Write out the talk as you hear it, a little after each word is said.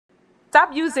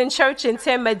Stop using church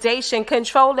intimidation,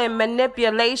 control and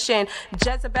manipulation.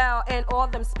 Jezebel and all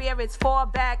them spirits fall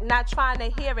back, not trying to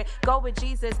hear it. Go with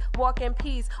Jesus, walk in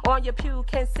peace. On your pew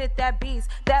can sit that beast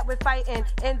that we're fighting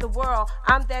in the world.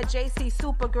 I'm that JC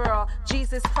Supergirl,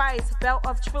 Jesus Christ, belt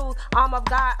of truth, arm of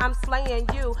God, I'm slaying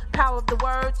you. Power of the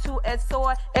word, two-edged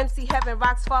sword. MC Heaven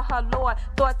rocks for her Lord.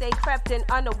 Thought they crept in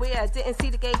unaware, didn't see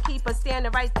the gatekeeper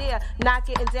standing right there. Not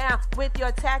getting down with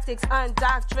your tactics,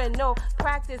 undoctrinal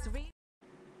practice.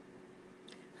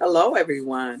 Hello,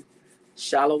 everyone.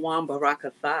 Shalawam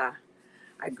Barakatha.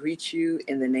 I greet you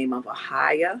in the name of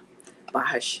Ahayah,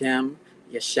 Bahashem,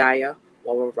 Yashaya,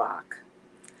 Rawach.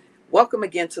 Welcome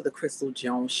again to the Crystal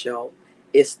Jones Show.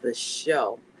 It's the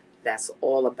show that's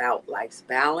all about life's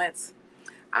balance.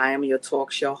 I am your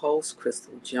talk show host,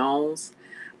 Crystal Jones,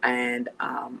 and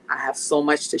I have so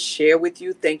much to share with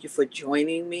you. Thank you for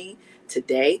joining me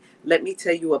today. Let me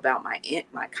tell you about my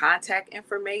contact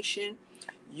information.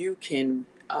 You can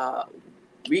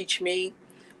reach me.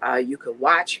 You could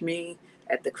watch me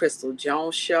at the Crystal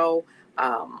Jones Show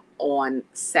on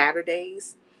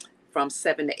Saturdays from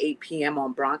 7 to 8 p.m.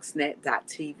 on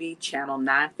BronxNet.tv, channel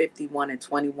 951 and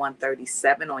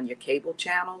 2137 on your cable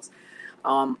channels.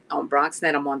 On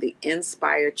BronxNet, I'm on the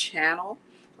Inspire channel.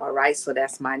 All right, so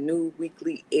that's my new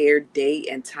weekly air day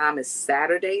and time is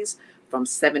Saturdays from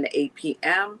 7 to 8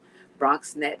 p.m.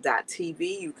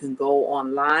 BronxNet.tv. You can go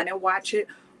online and watch it,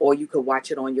 or you could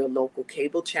watch it on your local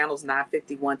cable channels,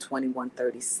 951,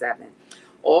 2137.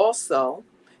 Also,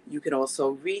 you can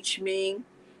also reach me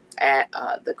at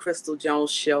the Crystal Jones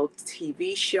Show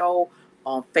TV show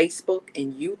on Facebook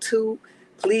and YouTube.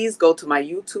 Please go to my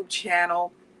YouTube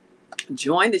channel,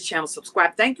 join the channel,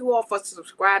 subscribe. Thank you all for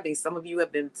subscribing. Some of you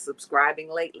have been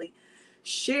subscribing lately.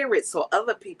 Share it so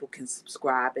other people can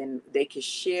subscribe and they can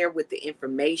share with the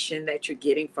information that you're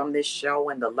getting from this show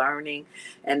and the learning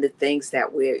and the things that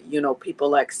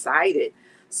people are excited.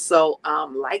 So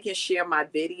like and share my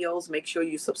videos. Make sure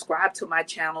you subscribe to my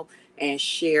channel and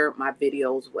share my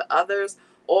videos with others.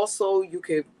 Also, you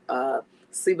can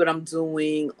see what I'm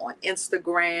doing on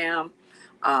Instagram.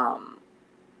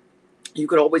 You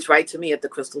could always write to me at the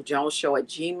Crystal Jones Show at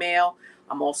Gmail.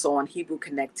 I'm also on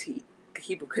HebrewConnect.tv.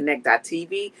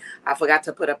 I forgot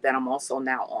to put up that I'm also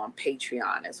now on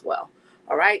Patreon as well.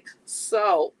 All right.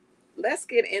 So let's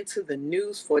get into the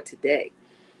news for today.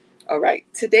 All right.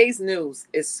 Today's news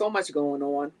is so much going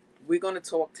on. We're going to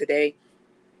talk today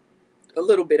a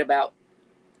little bit about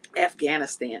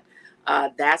Afghanistan.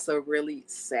 That's a really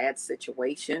sad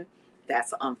situation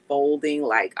that's unfolding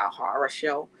like a horror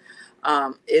show.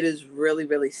 It is really,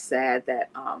 really sad that,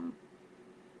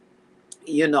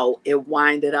 it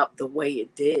winded up the way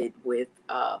it did with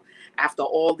after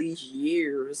all these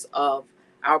years of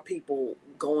our people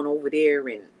going over there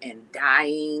and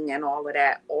dying and all of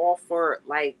that, all for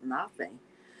like nothing,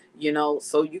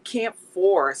 so you can't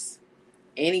force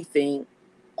anything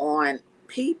on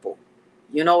people.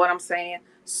 You know what I'm saying?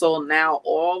 So now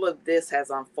all of this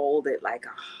has unfolded like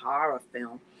a horror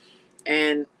film,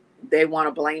 and they want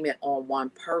to blame it on one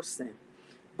person.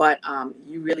 But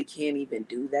you really can't even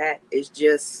do that. It's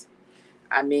just,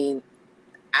 I may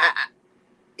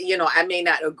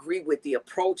not agree with the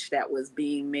approach that was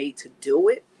being made to do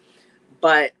it,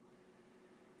 but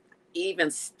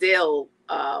even still,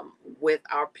 with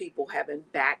our people having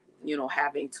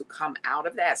to come out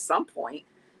of that at some point,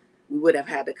 we would have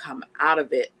had to come out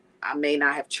of it. I may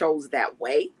not have chose that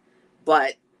way,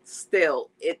 but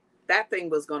still, that thing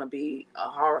was going to be a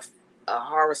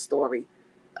horror story.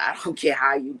 I don't care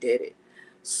how you did it.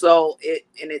 So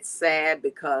it's sad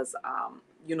because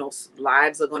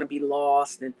lives are going to be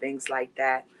lost and things like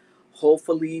that.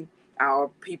 Hopefully our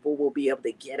people will be able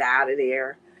to get out of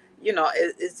there.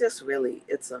 It's just really,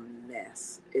 it's a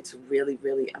mess. It's really,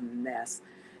 really a mess.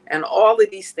 And all of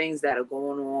these things that are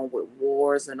going on with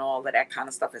wars and all of that kind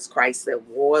of stuff, as Christ said,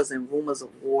 wars and rumors of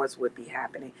wars would be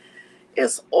happening.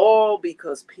 It's all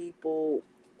because people,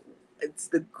 it's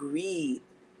the greed,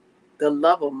 the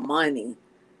love of money,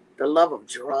 the love of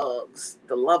drugs,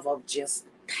 the love of just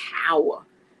power,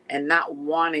 and not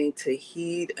wanting to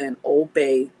heed and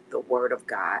obey the word of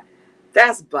God.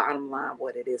 That's bottom line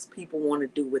what it is. People want to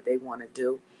do what they want to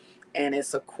do, and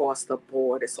it's across the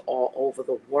board. It's all over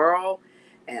the world,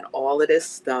 and all of this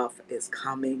stuff is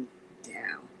coming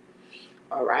down.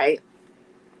 All right?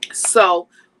 So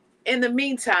in the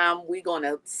meantime, we're going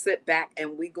to sit back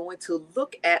and we're going to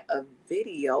look at a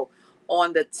video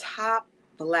on the top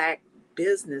Black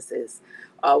businesses.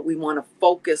 We want to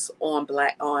focus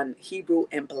on Hebrew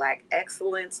and Black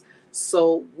excellence.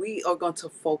 So we are going to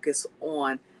focus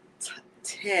on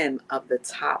 10 of the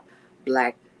top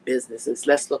Black businesses.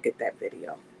 Let's look at that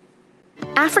video.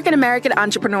 African American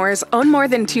entrepreneurs own more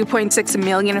than 2.6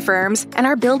 million firms and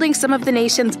are building some of the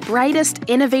nation's brightest,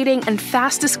 innovating, and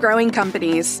fastest growing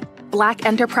companies. Black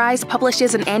Enterprise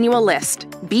publishes an annual list,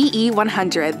 BE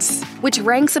 100s, which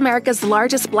ranks America's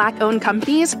largest Black-owned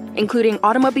companies, including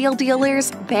automobile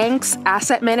dealers, banks,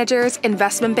 asset managers,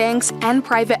 investment banks, and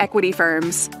private equity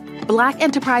firms. Black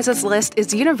Enterprise's list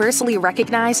is universally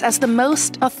recognized as the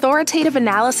most authoritative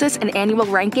analysis and annual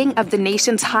ranking of the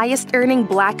nation's highest-earning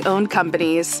Black-owned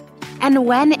companies. And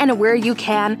when and where you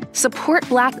can, support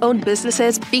Black-owned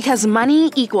businesses because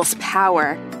money equals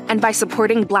power. And by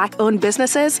supporting Black-owned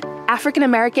businesses, African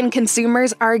American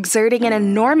consumers are exerting an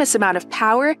enormous amount of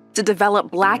power to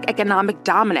develop Black economic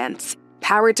dominance,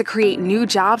 power to create new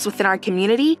jobs within our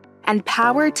community, and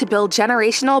power to build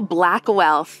generational Black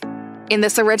wealth. In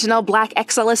this original Black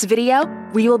Excellist video,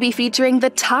 we will be featuring the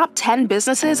top 10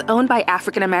 businesses owned by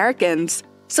African Americans.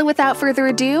 So without further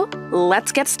ado,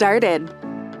 let's get started.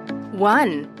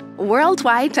 1.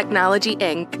 Worldwide Technology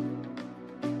Inc.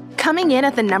 Coming in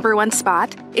at the number 1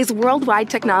 spot is Worldwide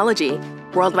Technology.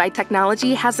 Worldwide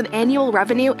Technology has an annual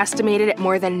revenue estimated at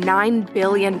more than $9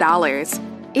 billion.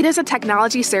 It is a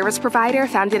technology service provider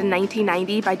founded in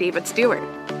 1990 by David Stewart,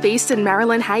 based in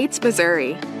Maryland Heights,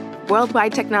 Missouri.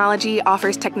 Worldwide Technology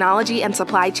offers technology and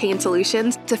supply chain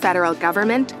solutions to federal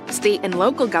government, state and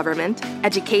local government,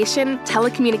 education,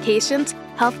 telecommunications,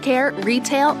 healthcare,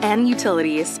 retail, and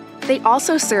utilities. They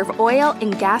also serve oil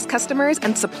and gas customers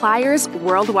and suppliers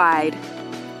worldwide.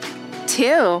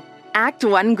 2. Act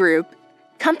One Group.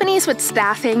 Companies with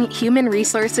staffing, human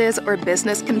resources, or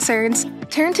business concerns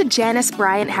turn to Janice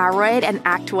Bryant Howroyd and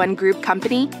Act One Group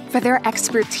Company for their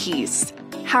expertise.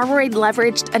 Howroyd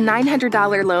leveraged a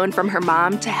 $900 loan from her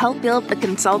mom to help build a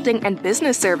consulting and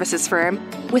business services firm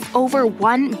with over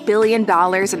 $1 billion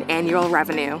in annual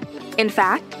revenue. In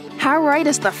fact, Howroyd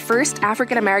is the first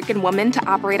African American woman to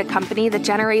operate a company that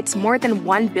generates more than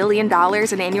 $1 billion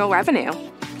in annual revenue.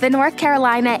 The North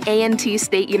Carolina A&T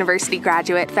State University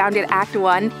graduate founded Act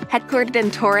One, headquartered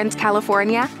in Torrance,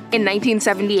 California, in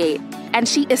 1978, and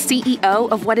she is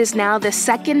CEO of what is now the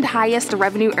second highest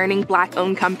revenue-earning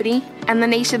Black-owned company and the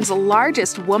nation's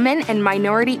largest woman and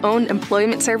minority-owned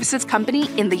employment services company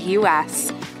in the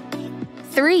U.S.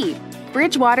 3.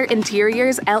 Bridgewater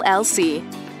Interiors, LLC.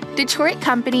 Detroit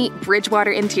company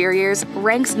Bridgewater Interiors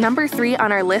ranks number 3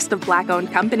 on our list of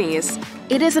Black-owned companies.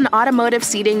 It is an automotive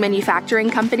seating manufacturing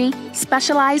company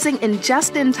specializing in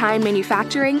just-in-time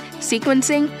manufacturing,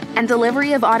 sequencing, and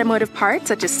delivery of automotive parts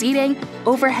such as seating,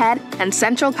 overhead, and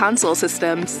central console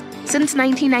systems. Since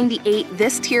 1998,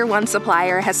 this Tier 1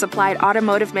 supplier has supplied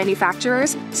automotive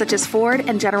manufacturers such as Ford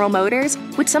and General Motors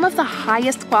with some of the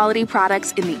highest quality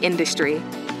products in the industry.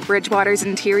 Bridgewater's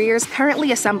Interiors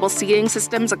currently assembles seating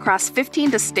systems across 15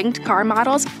 distinct car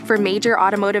models for major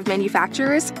automotive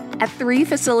manufacturers at 3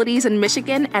 facilities in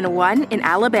Michigan and 1 in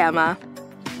Alabama.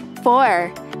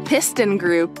 4. Piston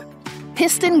Group.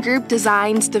 Piston Group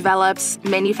designs, develops,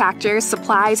 manufactures,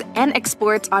 supplies, and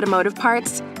exports automotive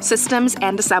parts, systems,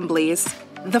 and assemblies.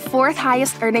 The 4th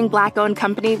highest-earning Black-owned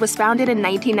company was founded in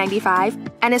 1995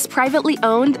 and is privately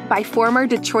owned by former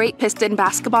Detroit Piston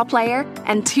basketball player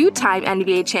and 2-time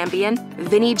NBA champion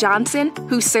Vinnie Johnson,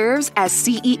 who serves as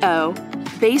CEO.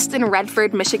 Based in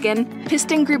Redford, Michigan,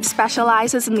 Piston Group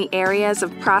specializes in the areas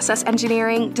of process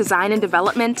engineering, design and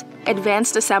development,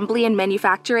 advanced assembly and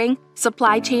manufacturing,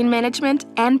 supply chain management,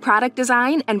 and product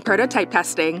design and prototype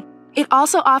testing. It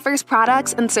also offers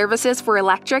products and services for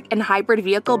electric and hybrid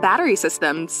vehicle battery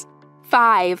systems.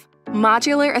 5.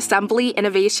 Modular Assembly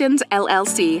Innovations,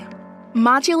 LLC.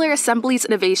 Modular Assemblies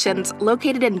Innovations,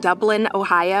 located in Dublin,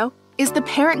 Ohio, is the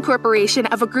parent corporation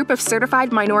of a group of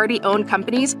certified minority-owned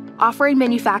companies offering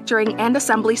manufacturing and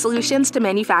assembly solutions to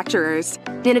manufacturers.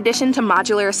 In addition to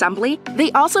modular assembly,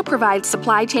 they also provide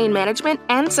supply chain management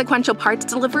and sequential parts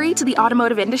delivery to the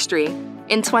automotive industry.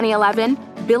 In 2011,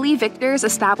 Billy Victors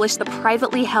established the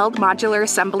privately held Modular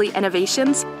Assembly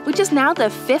Innovations, which is now the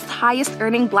 5th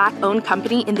highest-earning Black-owned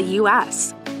company in the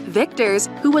U.S. Victors,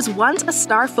 who was once a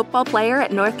star football player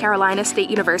at North Carolina State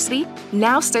University,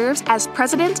 now serves as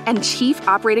President and Chief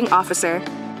Operating Officer.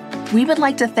 We would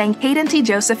like to thank Hayden T.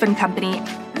 Joseph & Company.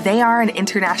 They are an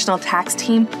international tax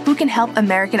team who can help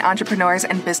American entrepreneurs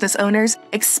and business owners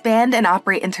expand and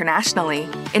operate internationally.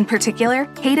 In particular,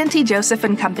 Hayden T. Joseph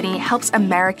 & Company helps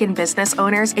American business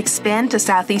owners expand to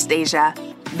Southeast Asia.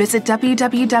 Visit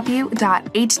www.htj.tax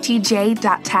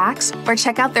or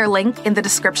check out their link in the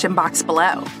description box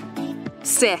below.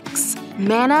 6.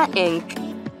 Mana Inc.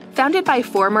 Founded by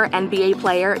former NBA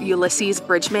player Ulysses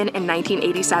Bridgman in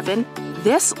 1987,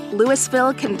 This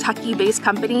Louisville, Kentucky-based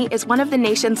company is one of the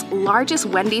nation's largest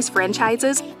Wendy's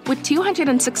franchises with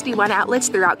 261 outlets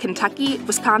throughout Kentucky,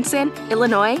 Wisconsin,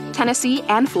 Illinois, Tennessee,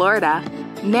 and Florida.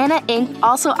 Manna Inc.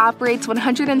 also operates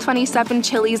 127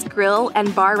 Chili's grill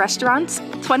and bar restaurants,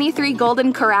 23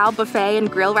 Golden Corral buffet and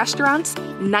grill restaurants,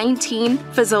 19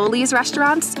 Fazoli's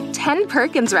restaurants, 10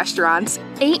 Perkins restaurants,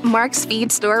 8 Mark's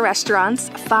Feed Store restaurants,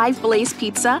 5 Blaze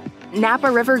Pizza,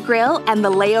 Napa River Grill, and the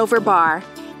Layover Bar.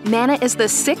 Manna is the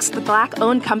 6th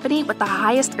Black-owned company with the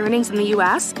highest earnings in the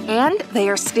U.S., and they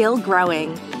are still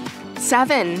growing.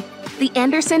 7. The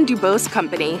Anderson-Dubose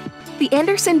Company. The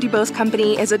Anderson-Dubose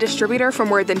Company is a distributor for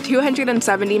more than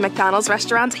 270 McDonald's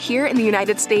restaurants here in the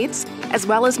United States, as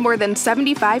well as more than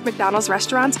 75 McDonald's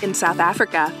restaurants in South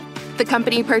Africa. The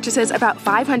company purchases about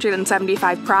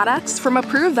 575 products from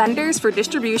approved vendors for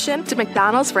distribution to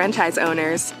McDonald's franchise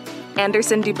owners.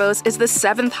 Anderson-Dubose is the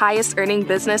 7th highest earning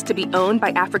business to be owned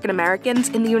by African Americans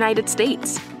in the United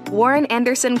States. Warren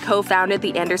Anderson co-founded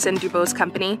the Anderson-Dubose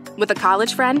Company with a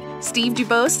college friend, Steve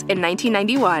Dubose, in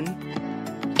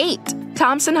 1991. 8.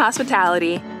 Thompson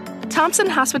Hospitality. Thompson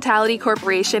Hospitality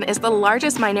Corporation is the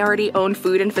largest minority-owned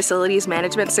food and facilities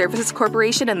management services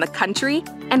corporation in the country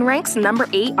and ranks number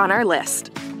 8 on our list.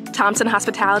 Thompson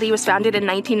Hospitality was founded in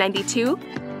 1992,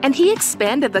 and he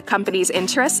expanded the company's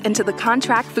interests into the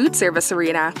contract food service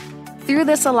arena. Through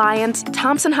this alliance,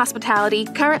 Thompson Hospitality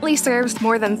currently serves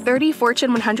more than 30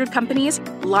 Fortune 100 companies,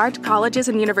 large colleges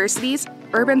and universities,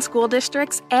 urban school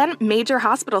districts, and major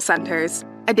hospital centers.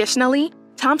 Additionally,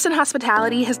 Thompson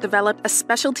Hospitality has developed a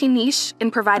specialty niche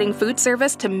in providing food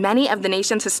service to many of the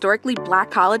nation's historically Black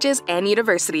colleges and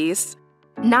universities.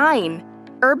 9.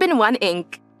 Urban One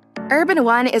Inc. Urban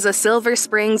One is a Silver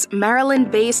Springs,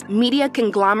 Maryland-based media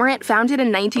conglomerate founded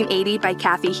in 1980 by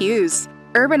Kathy Hughes.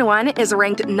 Urban One is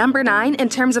ranked number 9 in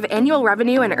terms of annual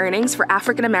revenue and earnings for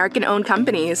African American-owned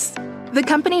companies. The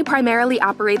company primarily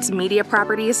operates media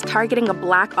properties targeting a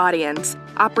Black audience,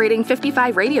 operating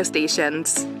 55 radio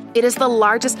stations. It is the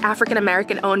largest African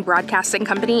American-owned broadcasting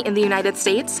company in the United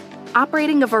States,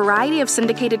 operating a variety of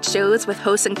syndicated shows with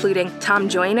hosts including Tom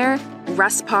Joyner,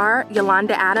 Russ Parr,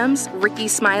 Yolanda Adams, Ricky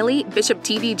Smiley, Bishop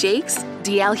T.D. Jakes,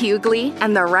 D.L. Hughley,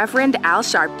 and the Reverend Al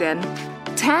Sharpton.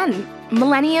 10.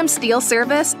 Millennium Steel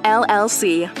Service,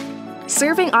 LLC.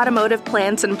 Serving automotive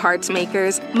plants and parts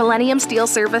makers, Millennium Steel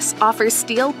Service offers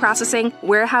steel processing,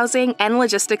 warehousing, and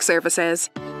logistics services.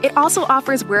 It also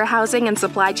offers warehousing and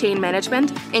supply chain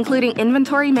management, including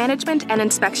inventory management and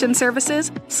inspection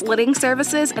services, slitting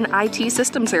services, and IT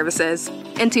system services.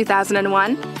 In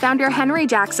 2001, founder Henry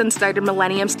Jackson started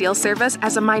Millennium Steel Service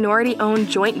as a minority-owned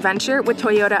joint venture with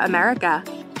Toyota America.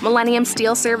 Millennium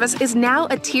Steel Service is now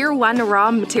a Tier 1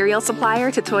 raw material supplier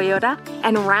to Toyota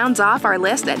and rounds off our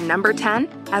list at number 10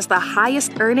 as the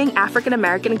highest-earning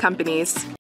African-American companies.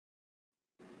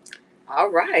 All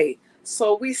right.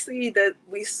 So we see that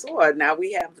now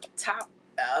we have top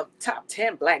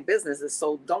 10 Black businesses.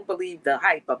 So don't believe the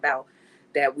hype about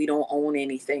that we don't own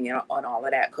anything on all of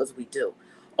that, because we do.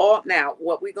 Now,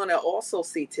 what we're going to also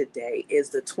see today is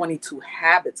the 22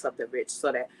 habits of the rich,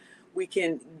 so that we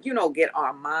can, get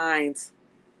our minds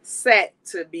set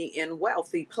to be in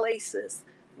wealthy places.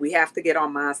 We have to get our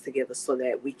minds together so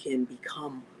that we can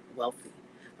become wealthy.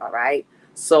 All right.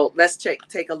 So let's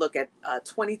take a look at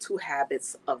 22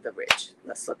 habits of the rich.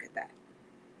 Let's look at that.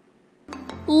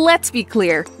 Let's be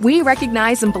clear. We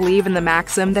recognize and believe in the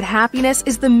maxim that happiness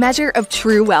is the measure of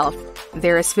true wealth.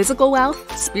 There is physical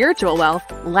wealth, spiritual wealth,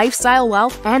 lifestyle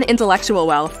wealth, and intellectual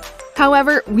wealth.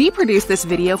 However, we produce this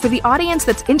video for the audience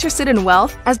that's interested in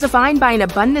wealth as defined by an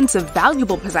abundance of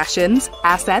valuable possessions,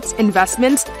 assets,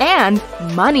 investments, and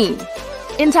money.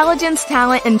 Intelligence,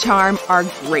 talent, and charm are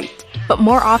great, but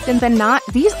more often than not,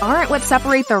 these aren't what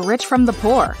separate the rich from the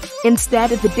poor. Instead,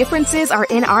 the differences are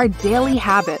in our daily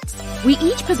habits. We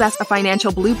each possess a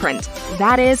financial blueprint,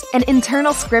 that is, an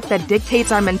internal script that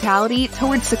dictates our mentality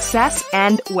towards success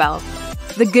and wealth.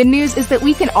 The good news is that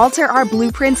we can alter our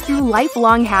blueprints through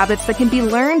lifelong habits that can be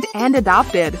learned and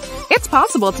adopted. It's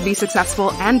possible to be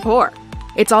successful and poor.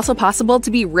 It's also possible to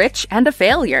be rich and a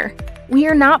failure. We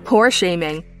are not poor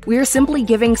shaming. We are simply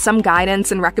giving some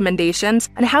guidance and recommendations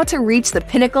on how to reach the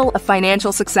pinnacle of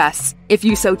financial success, if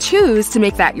you so choose to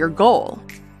make that your goal.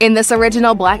 In this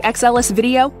original Black Excellist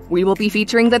video, we will be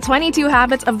featuring the 22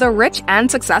 habits of the rich and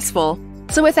successful.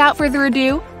 So without further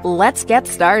ado, let's get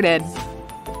started.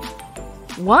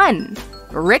 1.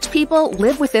 Rich people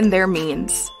live within their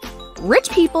means.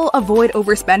 Rich people avoid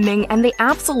overspending and they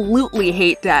absolutely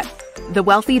hate debt. The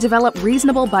wealthy develop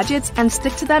reasonable budgets and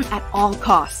stick to them at all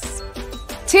costs.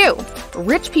 2.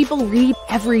 Rich people read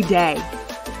every day.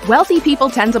 Wealthy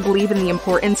people tend to believe in the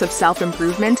importance of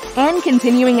self-improvement and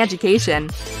continuing education,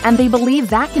 and they believe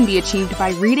that can be achieved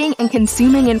by reading and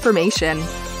consuming information.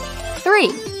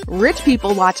 3. Rich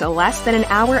people watch less than an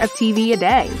hour of TV a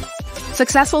day.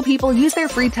 Successful people use their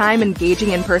free time engaging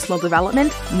in personal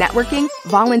development, networking,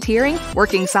 volunteering,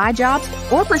 working side jobs,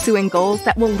 or pursuing goals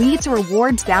that will lead to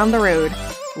rewards down the road.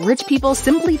 Rich people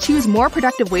simply choose more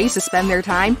productive ways to spend their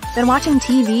time than watching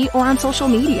TV or on social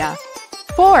media.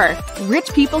 4.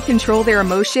 Rich people control their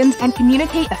emotions and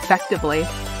communicate effectively.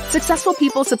 Successful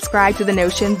people subscribe to the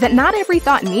notion that not every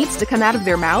thought needs to come out of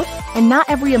their mouth and not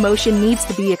every emotion needs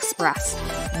to be expressed.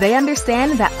 They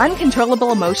understand that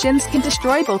uncontrollable emotions can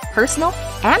destroy both personal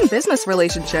and business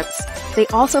relationships. They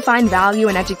also find value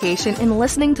in education in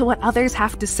listening to what others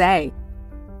have to say.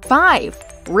 5.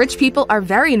 Rich people are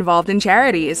very involved in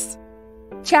charities.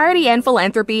 Charity and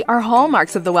philanthropy are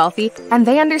hallmarks of the wealthy, and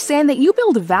they understand that you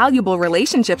build valuable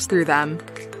relationships through them.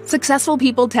 Successful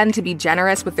people tend to be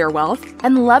generous with their wealth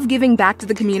and love giving back to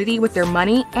the community with their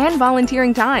money and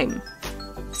volunteering time.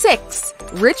 6.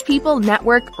 Rich people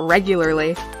network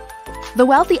regularly. The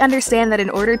wealthy understand that in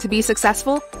order to be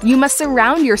successful, you must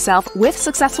surround yourself with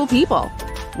successful people.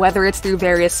 Whether it's through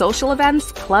various social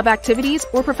events, club activities,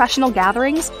 or professional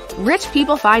gatherings, rich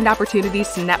people find opportunities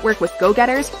to network with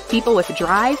go-getters, people with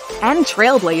drive, and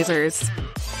trailblazers.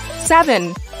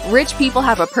 7. Rich people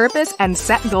have a purpose and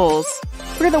set goals.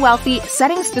 For the wealthy,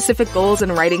 setting specific goals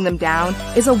and writing them down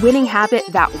is a winning habit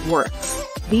that works.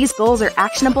 These goals are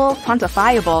actionable,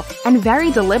 quantifiable, and very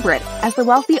deliberate, as the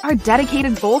wealthy are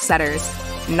dedicated goal setters.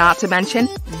 Not to mention,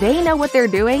 they know what they're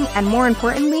doing and, more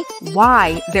importantly,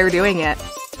 why they're doing it.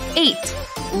 8.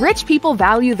 Rich people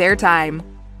value their time.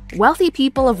 Wealthy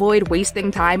people avoid wasting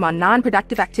time on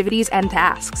non-productive activities and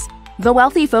tasks. The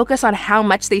wealthy focus on how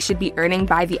much they should be earning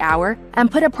by the hour and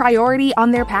put a priority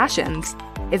on their passions.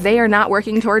 If they are not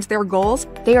working towards their goals,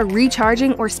 they are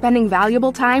recharging or spending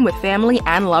valuable time with family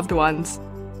and loved ones.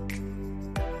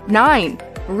 9.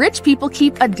 Rich people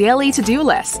keep a daily to-do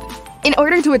list. In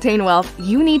order to attain wealth,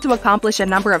 you need to accomplish a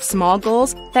number of small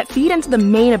goals that feed into the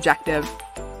main objective.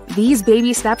 These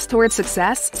baby steps towards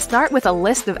success start with a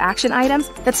list of action items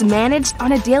that's managed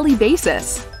on a daily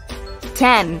basis.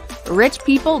 10. Rich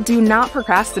people do not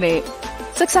procrastinate.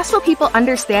 Successful people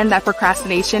understand that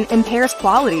procrastination impairs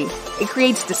quality. It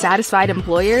creates dissatisfied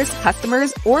employers,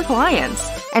 customers, or clients.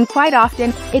 And quite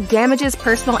often, it damages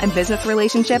personal and business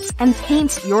relationships and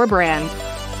taints your brand.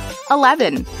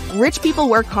 11. Rich people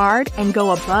work hard and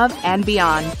go above and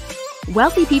beyond.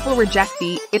 Wealthy people reject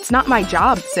the "it's not my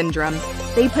job" syndrome.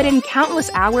 They put in countless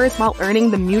hours while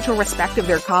earning the mutual respect of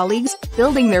their colleagues,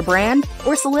 building their brand,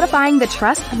 or solidifying the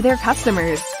trust of their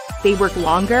customers. They work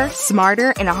longer,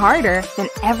 smarter, and harder than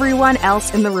everyone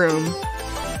else in the room.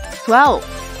 12.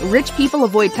 Rich people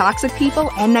avoid toxic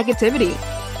people and negativity.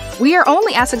 We are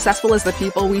only as successful as the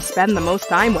people we spend the most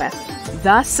time with.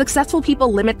 Thus, successful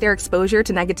people limit their exposure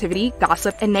to negativity,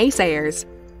 gossip, and naysayers.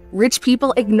 Rich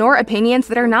people ignore opinions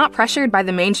that are not pressured by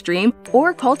the mainstream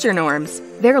or culture norms.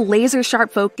 Their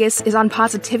laser-sharp focus is on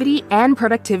positivity and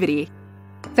productivity.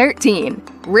 13.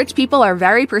 Rich people are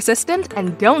very persistent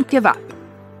and don't give up.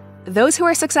 Those who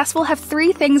are successful have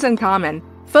 3 things in common: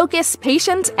 focus,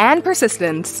 patience, and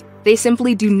persistence. They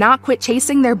simply do not quit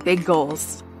chasing their big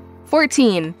goals.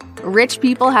 14. Rich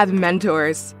people have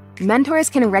mentors. Mentors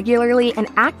can regularly and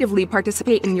actively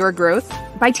participate in your growth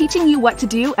by teaching you what to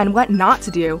do and what not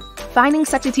to do. Finding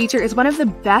such a teacher is one of the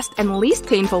best and least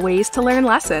painful ways to learn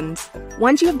lessons.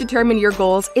 Once you have determined your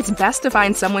goals, it's best to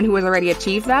find someone who has already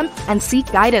achieved them and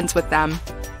seek guidance with them.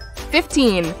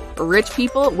 15. Rich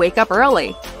people wake up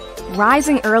early.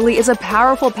 Rising early is a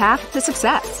powerful path to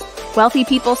success. Wealthy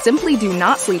people simply do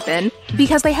not sleep in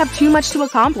because they have too much to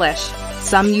accomplish.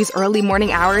 Some use early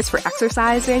morning hours for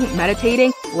exercising,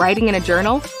 meditating, writing in a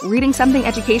journal, reading something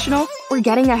educational, or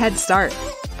getting a head start.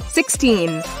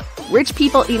 16. Rich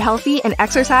people eat healthy and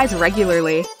exercise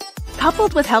regularly.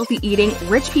 Coupled with healthy eating,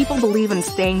 rich people believe in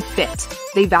staying fit.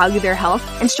 They value their health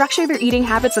and structure their eating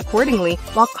habits accordingly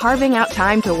while carving out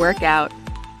time to work out.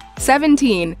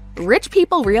 17. Rich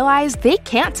people realize they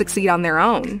can't succeed on their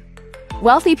own.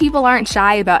 Wealthy people aren't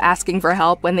shy about asking for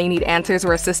help when they need answers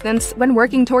or assistance when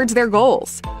working towards their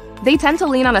goals. They tend to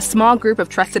lean on a small group of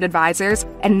trusted advisors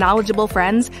and knowledgeable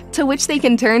friends to which they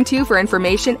can turn to for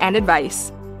information and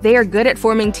advice. They are good at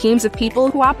forming teams of people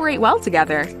who operate well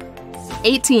together.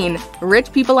 18.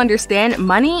 Rich people understand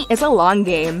money is a long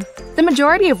game. The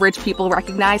majority of rich people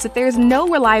recognize that there is no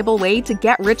reliable way to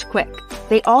get rich quick.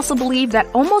 They also believe that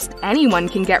almost anyone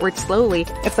can get rich slowly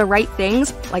if the right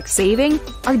things, like saving,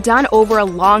 are done over a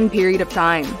long period of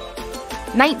time.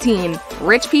 19.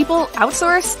 Rich people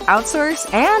outsource,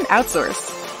 outsource, and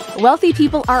outsource. Wealthy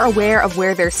people are aware of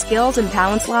where their skills and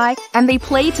talents lie, and they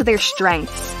play to their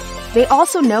strengths. They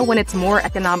also know when it's more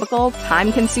economical,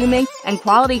 time-consuming, and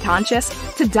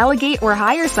quality-conscious to delegate or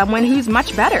hire someone who's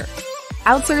much better.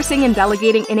 Outsourcing and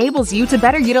delegating enables you to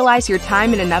better utilize your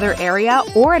time in another area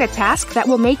or at a task that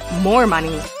will make more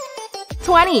money.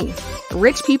 20.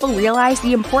 Rich people realize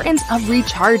the importance of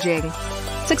recharging.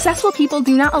 Successful people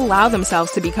do not allow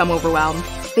themselves to become overwhelmed.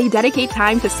 They dedicate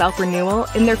time to self-renewal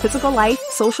in their physical life,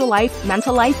 social life,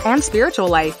 mental life, and spiritual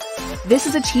life. This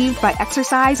is achieved by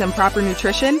exercise and proper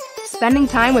nutrition, spending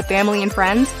time with family and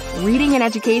friends, reading and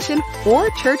education, or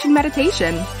church and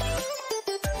meditation.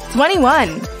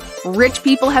 21. Rich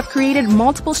people have created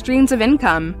multiple streams of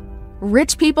income.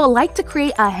 Rich people like to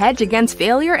create a hedge against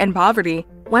failure and poverty.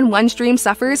 When one stream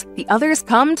suffers, the others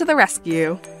come to the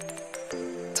rescue.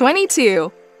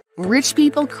 22. Rich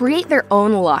people create their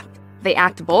own luck. They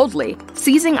act boldly,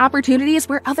 seizing opportunities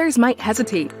where others might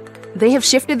hesitate. They have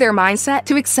shifted their mindset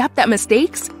to accept that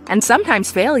mistakes, and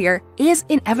sometimes failure, is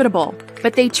inevitable,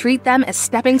 but they treat them as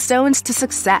stepping stones to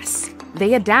success.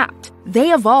 They adapt,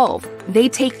 they evolve, they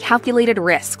take calculated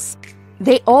risks.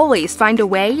 They always find a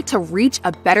way to reach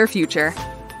a better future.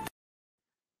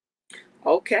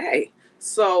 Okay,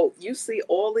 so you see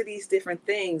all of these different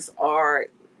things are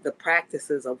the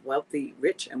practices of wealthy,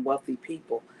 rich and wealthy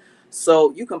people.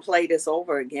 So you can play this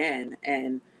over again,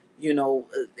 and you know,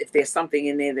 if there's something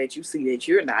in there that you see that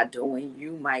you're not doing,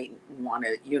 you might want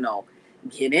to, you know,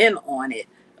 get in on it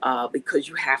because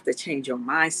you have to change your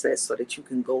mindset so that you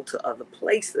can go to other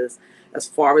places as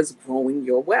far as growing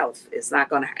your wealth.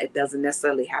 It doesn't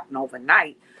necessarily happen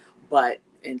overnight, but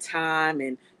in time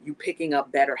and you picking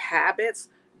up better habits,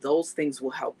 those things will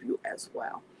help you as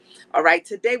well. All right,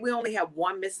 today we only have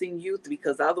one missing youth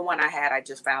because the other one I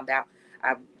just found out.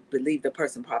 I believe the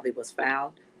person probably was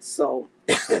found. So,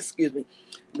 excuse me,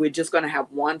 we're just going to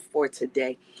have one for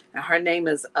today. Now, her name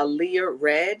is Aaliyah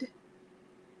Red.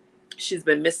 She's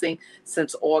been missing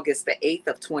since August the 8th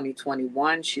of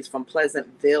 2021. She's from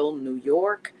Pleasantville, New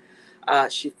York.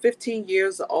 She's 15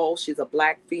 years old. She's a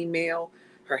black female.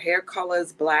 Her hair color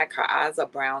is black. Her eyes are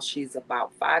brown. She's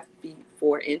about 5 feet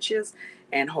 4 inches,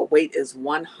 and her weight is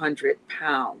 100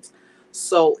 pounds.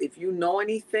 So if you know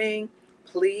anything,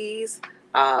 please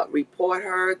report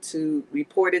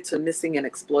it to Missing and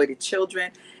Exploited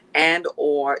Children and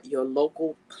or your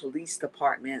local police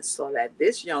department so that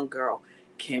this young girl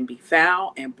can be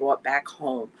found and brought back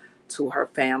home to her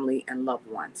family and loved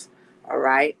ones. All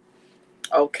right.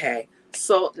 Okay.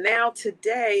 So now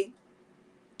today,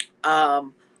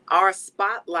 our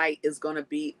spotlight is going to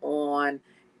be on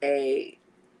a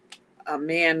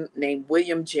man named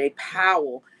William J.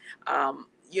 Powell.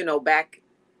 Back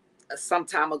some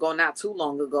time ago, not too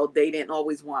long ago, they didn't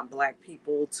always want black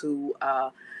people to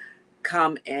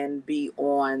come and be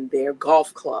on their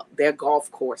golf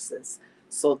courses.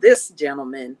 So this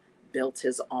gentleman built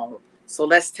his own. So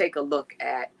let's take a look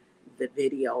at the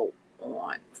video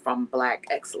from Black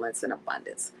Excellence and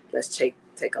Abundance. Let's take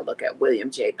a look at William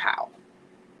J. Powell.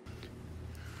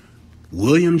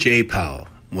 William J. Powell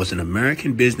was an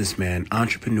American businessman,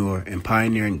 entrepreneur, and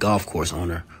pioneering golf course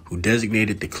owner who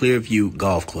designated the Clearview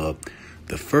Golf Club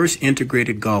the first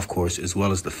integrated golf course as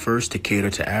well as the first to cater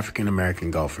to African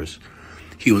American golfers.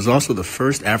 He was also the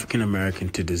first African American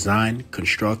to design,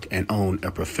 construct, and own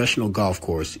a professional golf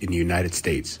course in the United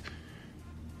States.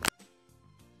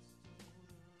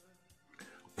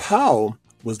 Powell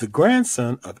was the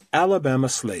grandson of Alabama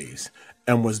slaves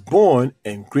and was born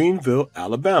in Greenville,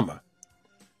 Alabama.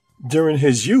 During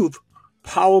his youth,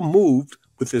 Powell moved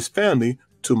with his family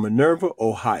to Minerva,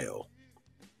 Ohio.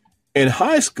 In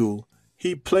high school,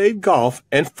 he played golf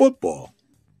and football.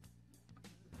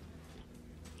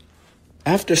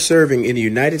 After serving in the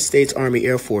United States Army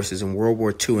Air Forces in World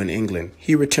War II in England,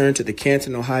 he returned to the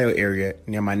Canton, Ohio area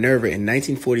near Minerva in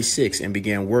 1946 and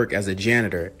began work as a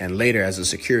janitor and later as a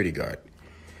security guard.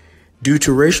 Due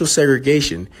to racial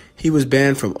segregation, he was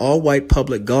banned from all white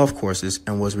public golf courses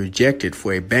and was rejected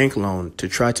for a bank loan to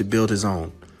try to build his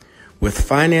own, with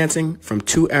financing from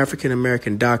 2 African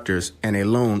American doctors and a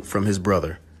loan from his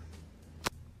brother.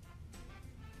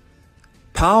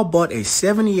 Powell bought a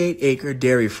 78-acre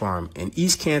dairy farm in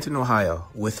East Canton, Ohio,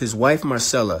 with his wife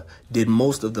Marcella did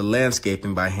most of the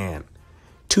landscaping by hand.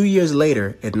 2 years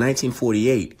later, in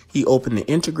 1948, he opened the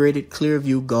Integrated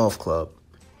Clearview Golf Club.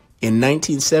 In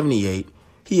 1978,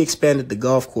 he expanded the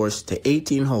golf course to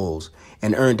 18 holes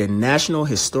and earned a National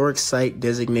Historic Site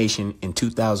designation in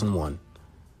 2001.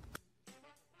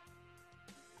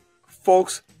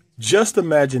 Folks, just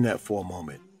imagine that for a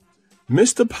moment.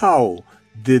 Mr. Powell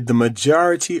did the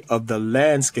majority of the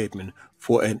landscaping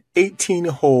for an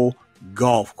 18-hole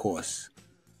golf course.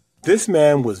 This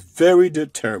man was very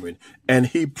determined, and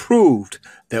he proved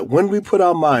that when we put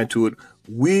our mind to it,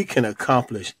 we can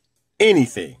accomplish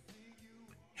anything.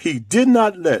 He did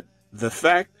not let the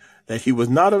fact that he was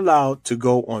not allowed to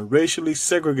go on racially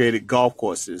segregated golf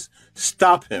courses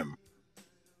stop him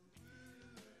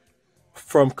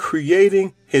from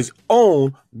creating his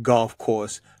own golf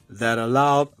course that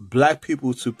allowed black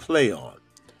people to play on.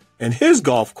 And his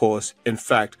golf course, in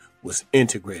fact, was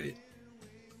integrated.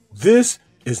 This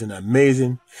is an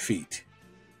amazing feat.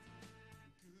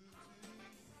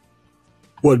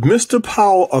 What Mr.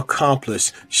 Powell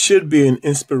accomplished should be an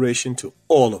inspiration to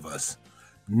all of us.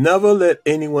 Never let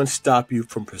anyone stop you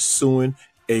from pursuing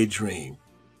a dream.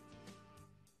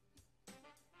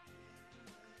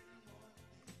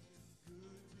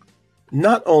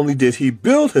 Not only did he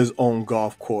build his own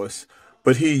golf course,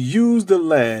 but he used the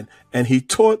land and he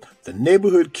taught the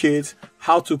neighborhood kids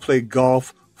how to play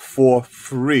golf for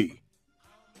free.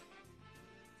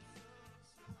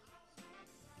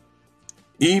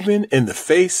 Even in the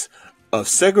face of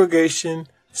segregation,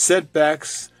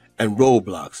 setbacks, and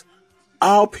roadblocks,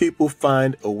 our people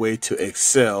find a way to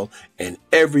excel in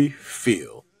every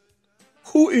field.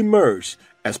 Who emerged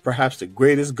as perhaps the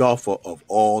greatest golfer of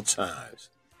all times?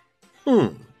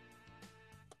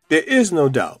 There is no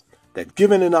doubt that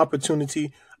given an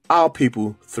opportunity, our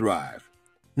people thrive.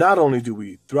 Not only do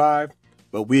we thrive,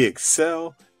 but we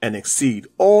excel and exceed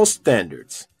all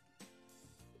standards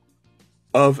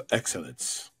of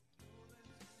excellence.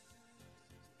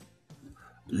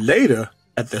 Later,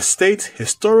 at the state's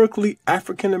historically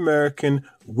African American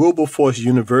Wilberforce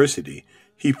University,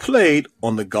 he played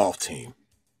on the golf team.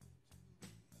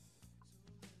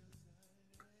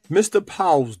 Mr.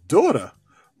 Powell's daughter,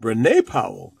 Renee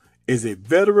Powell, is a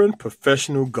veteran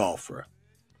professional golfer.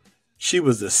 She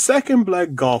was the second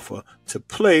black golfer to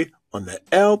play on the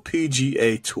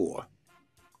LPGA Tour.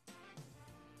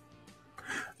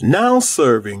 Now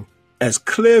serving as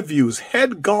Clearview's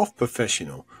head golf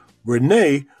professional,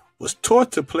 Renee was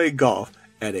taught to play golf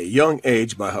at a young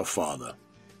age by her father.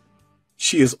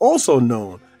 She is also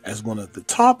known as one of the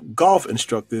top golf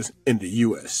instructors in the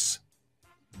U.S.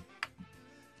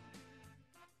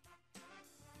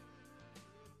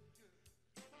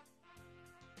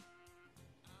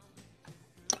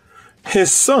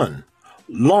 His son,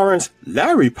 Lawrence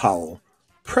Larry Powell,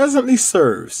 presently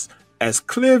serves as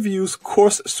Clearview's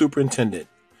course superintendent.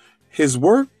 His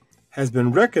work has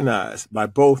been recognized by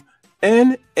both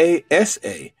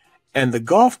NASA and the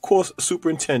Golf Course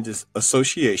Superintendents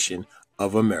Association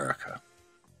of America.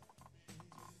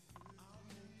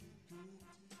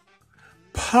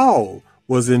 Powell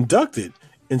was inducted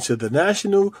into the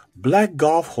National Black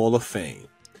Golf Hall of Fame.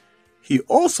 He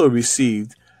also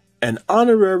received an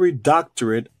honorary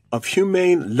doctorate of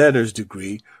humane letters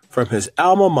degree from his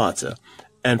alma mater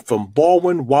and from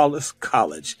Baldwin Wallace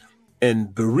College in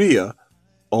Berea,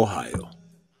 Ohio.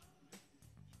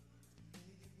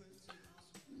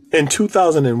 In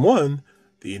 2001,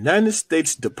 the United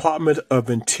States Department of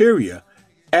Interior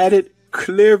added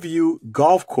Clearview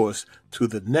Golf Course to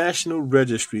the National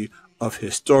Registry of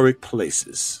Historic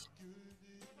Places.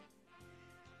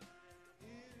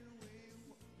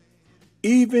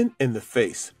 Even in the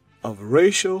face of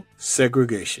racial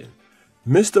segregation,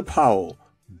 Mr. Powell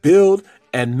built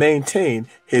and maintained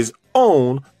his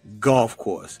own golf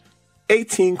course,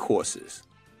 18 courses.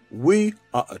 We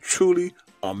are a truly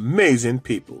amazing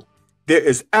people. There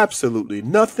is absolutely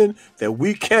nothing that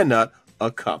we cannot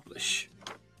accomplish.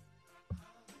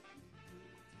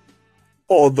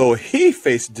 Although he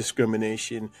faced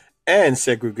discrimination and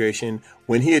segregation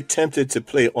when he attempted to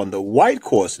play on the white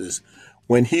courses,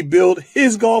 when he built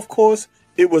his golf course,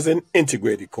 it was an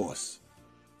integrated course.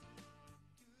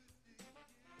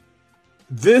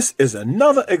 This is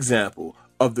another example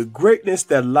of the greatness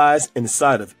that lies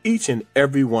inside of each and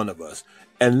every one of us,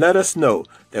 and let us know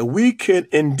that we can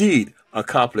indeed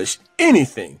accomplish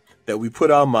anything that we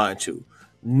put our mind to.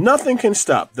 Nothing can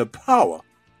stop the power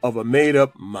of a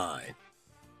made-up mind.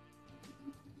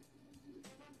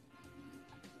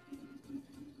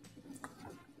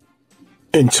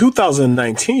 In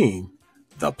 2019,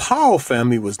 the Powell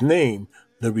family was named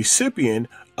the recipient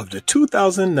of the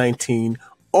 2019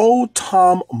 Old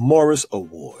Tom Morris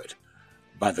Award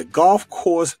by the Golf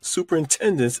Course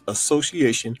Superintendents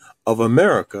Association of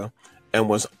America and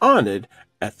was honored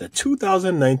at the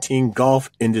 2019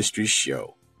 Golf Industry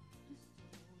Show.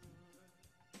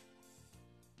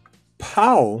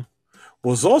 Powell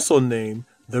was also named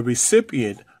the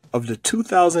recipient of the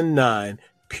 2009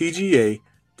 PGA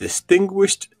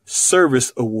Distinguished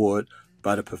Service Award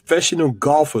by the Professional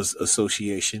Golfers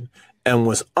Association and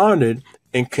was honored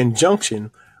in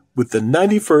conjunction with the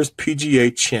 91st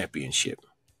PGA Championship.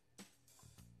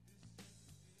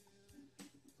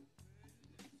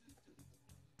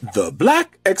 The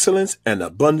Black Excellence and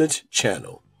Abundance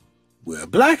Channel, where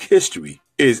Black history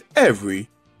is every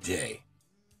day.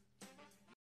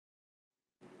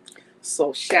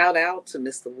 So shout out to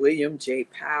Mr. William J.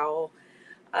 Powell.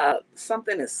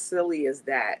 Something as silly as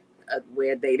that,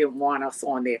 where they didn't want us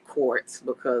on their courts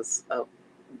because of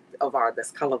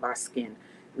the color of our skin.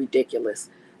 Ridiculous.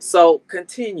 So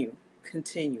continue.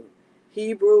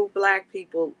 Hebrew Black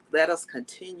people, let us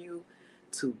continue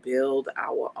to build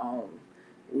our own.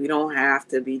 We don't have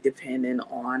to be dependent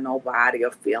on nobody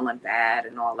or feeling bad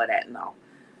and all of that. No.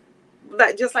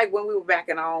 Just like when we were back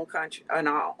in our own country, on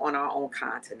our own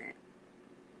continent.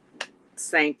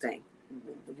 Same thing.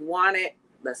 You want it,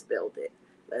 let's build it.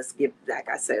 Let's get, like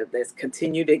I said, let's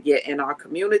continue to get in our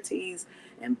communities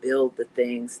and build the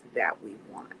things that we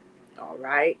want. All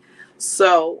right.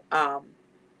 So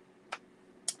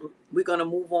we're going to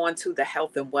move on to the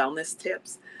health and wellness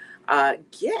tips.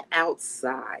 Get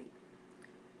outside.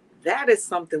 That is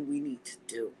something we need to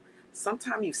do.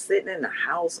 Sometimes you're sitting in the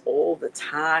house all the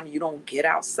time. You don't get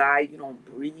outside. You don't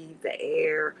breathe the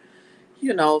air.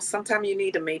 You know, sometimes you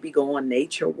need to maybe go on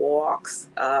nature walks,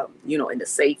 in the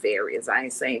safe areas. I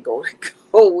ain't saying go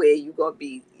where you're going to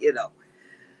be,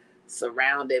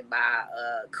 surrounded by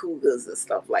cougars and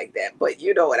stuff like that. But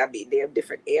you know what I mean? There are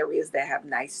different areas that have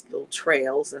nice little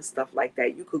trails and stuff like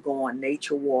that. You could go on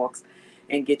nature walks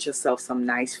and get yourself some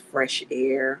nice fresh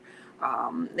air.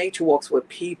 Nature walks where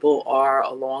people are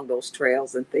along those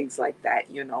trails and things like that,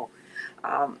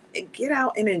 and get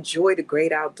out and enjoy the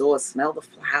great outdoors, smell the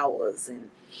flowers and,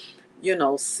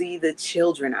 see the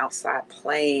children outside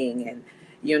playing and,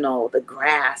 the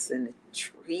grass and the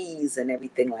trees and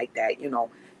everything like that,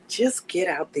 just get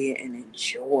out there and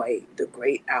enjoy the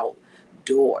great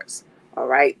outdoors. All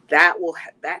right. That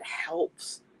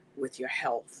helps with your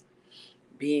health,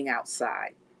 being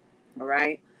outside. All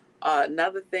right.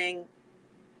 Another thing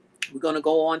we're going to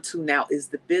go on to now is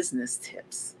the business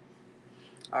tips.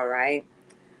 All right.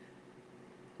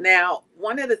 Now,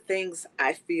 one of the things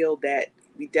I feel that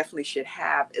we definitely should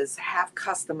have is have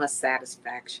customer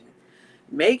satisfaction.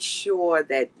 Make sure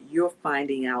that you're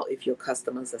finding out if your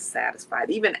customers are satisfied.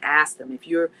 Even ask them if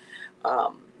you're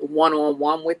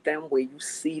one-on-one with them where you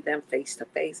see them face to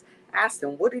face. Ask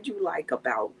them, what did you like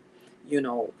about,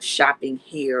 shopping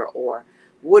here? Or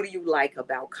what do you like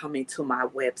about coming to my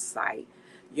website?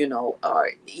 Or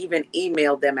even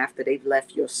email them after they've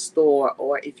left your store,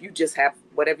 or if you just have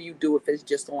whatever you do, if it's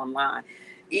just online,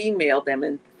 email them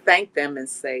and thank them and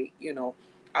say,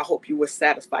 I hope you were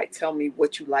satisfied. Tell me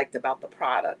what you liked about the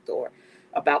product or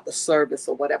about the service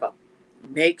or whatever.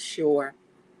 Make sure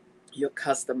your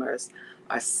customers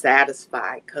are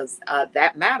satisfied, because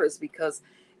that matters, because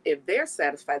if they're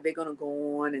satisfied, they're going to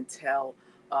go on and tell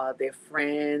their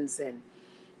friends, and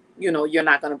you're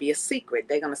not going to be a secret.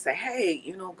 They're going to say, hey,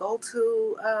 go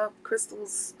to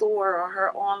Crystal's store or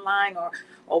her online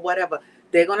or whatever.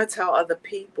 They're going to tell other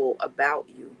people about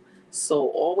you. So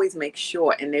always make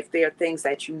sure. And if there are things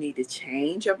that you need to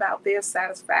change about their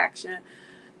satisfaction,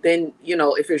 then,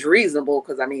 if it's reasonable,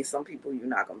 because some people you're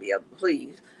not going to be able to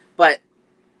please, but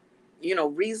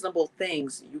reasonable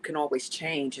things you can always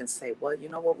change and say, well, you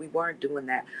know what, we weren't doing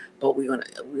that, but we're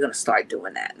gonna start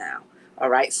doing that now. All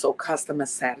right. So customer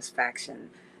satisfaction,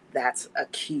 that's a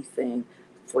key thing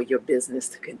for your business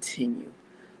to continue.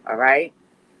 All right.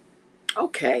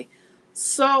 Okay.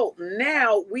 So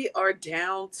now we are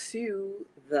down to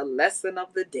the lesson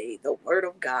of the day, the word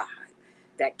of God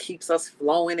that keeps us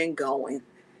flowing and going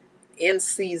in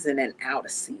season and out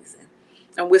of season.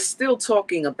 And we're still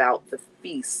talking about the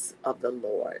feasts of the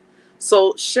Lord.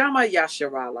 So Shema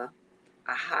Yasharahla,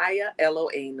 AHAYA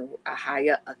ELOHENU,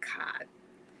 AHAYA ECHAD.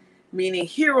 Meaning,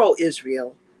 hear, O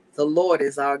Israel, the Lord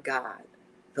is our God.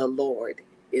 The Lord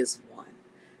is one.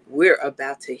 We're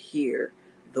about to hear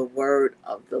the word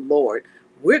of the Lord.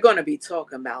 We're going to be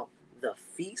talking about the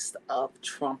Feast of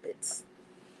Trumpets.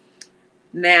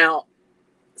 Now,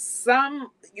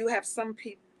 you have some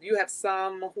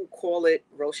who call it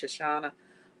Rosh Hashanah,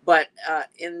 but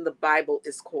in the Bible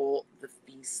it's called the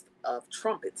Feast of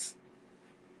Trumpets.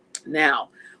 Now,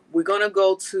 we're going to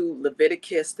go to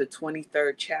Leviticus, the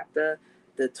 23rd chapter,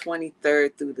 the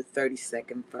 23rd through the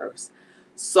 32nd verse.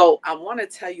 So I want to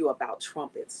tell you about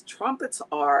trumpets. Trumpets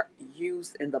are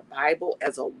used in the Bible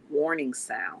as a warning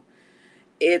sound.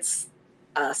 It's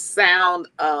a sound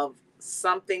of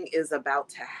something is about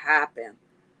to happen.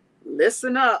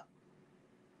 Listen up.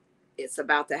 It's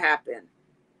about to happen.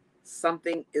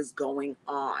 Something is going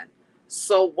on.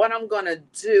 So what I'm going to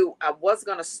do, I was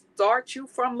going to start you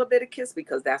from Leviticus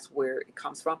because that's where it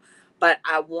comes from. But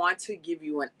I want to give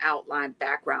you an outline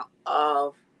background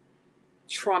of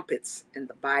trumpets in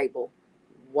the Bible,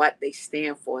 what they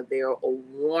stand for. They're a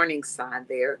warning sign.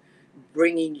 They're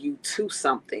bringing you to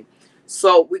something.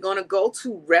 So we're going to go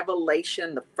to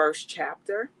Revelation, the first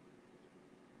chapter.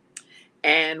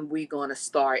 And we're going to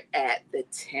start at the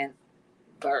 10th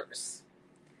verse.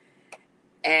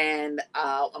 And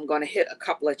I'm going to hit a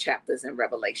couple of chapters in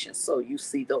Revelation, so you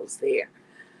see those there.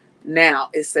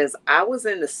 Now, it says, I was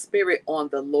in the spirit on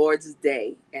the Lord's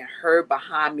day and heard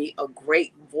behind me a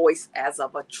great voice as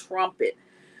of a trumpet.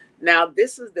 Now,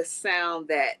 this is the sound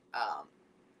that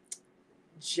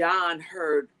John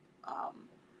heard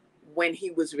when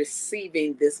he was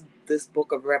receiving this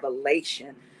book of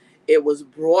Revelation. It was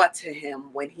brought to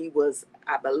him when he was,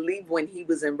 I believe, when he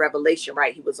was in Revelation,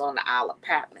 right? He was on the Isle of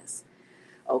Patmos.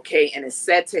 Okay, and it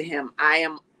said to him, I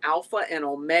am Alpha and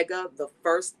Omega, the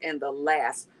first and the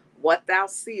last. What thou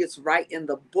seest, write in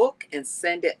the book and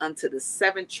send it unto the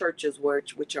 7 churches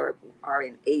which are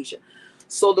in Asia.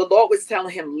 So the Lord was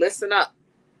telling him, listen up,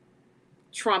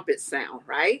 trumpet sound,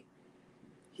 right?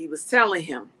 He was telling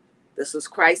him, this is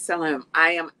Christ telling him,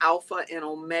 I am Alpha and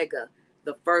Omega,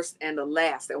 the first and the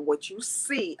last. And what you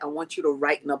see, I want you to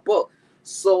write in a book.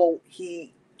 So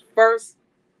he first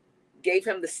gave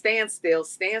him the stand still,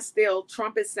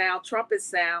 trumpet sound.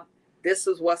 This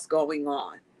is what's going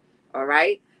on. All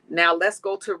right. Now let's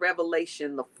go to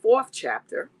Revelation, the 4th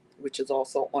chapter, which is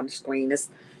also on the screen.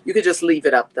 You can just leave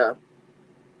it up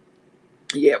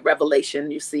Revelation,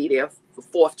 you see there, the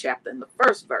 4th chapter in the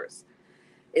 1st verse.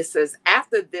 It says,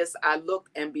 after this I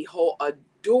looked, and behold, a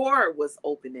door was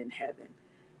opened in heaven.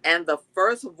 And the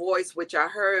first voice which I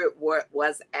heard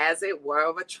was as it were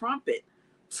of a trumpet,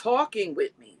 talking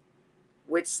with me,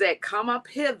 which said, come up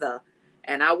hither,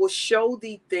 and I will show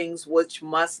thee things which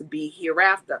must be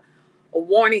hereafter. A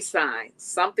warning sign.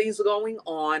 Something's going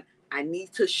on. I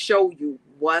need to show you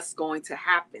what's going to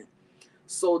happen.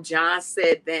 So John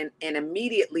said then, and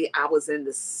immediately I was in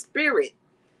the spirit,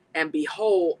 and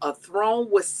behold, a throne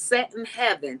was set in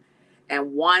heaven,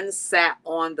 and one sat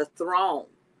on the throne.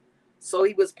 So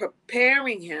he was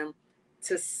preparing him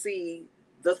to see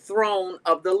the throne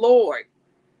of the Lord,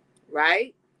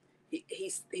 right?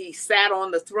 He sat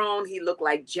on the throne. He looked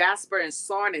like jasper and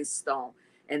sardine stone.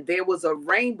 And there was a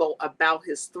rainbow about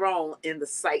his throne in the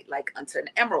sight like unto an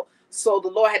emerald. So the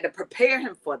Lord had to prepare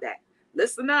him for that.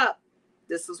 Listen up.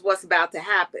 This is what's about to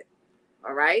happen.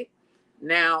 All right.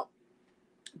 Now,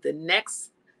 the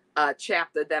next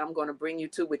chapter that I'm going to bring you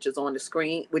to, which is on the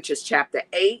screen, which is chapter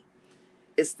 8,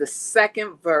 is the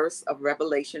 2nd verse of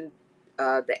Revelation,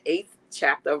 the 8th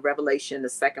chapter of Revelation, the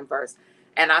 2nd verse.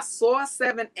 And I saw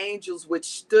 7 angels which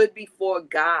stood before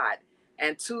God,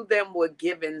 and to them were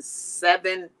given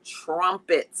 7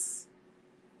 trumpets.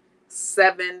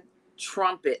 7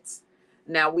 trumpets.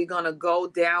 Now we're going to go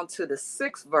down to the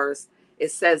 6th verse.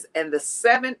 It says, and the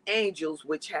 7 angels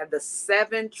which had the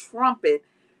 7 trumpet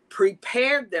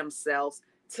prepared themselves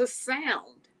to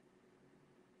sound.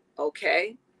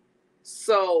 Okay.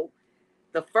 So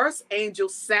the first angel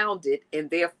sounded, and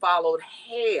there followed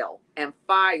hail and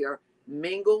fire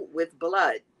mingled with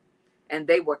blood, and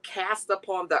they were cast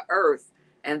upon the earth.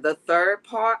 And the third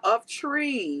part of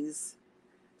trees,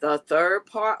 do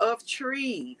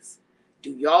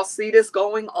y'all see this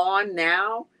going on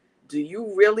now? Do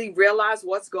you really realize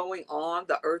what's going on?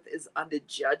 The earth is under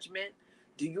judgment.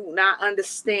 Do you not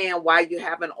understand why you're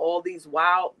having all these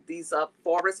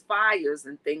forest fires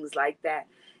and things like that?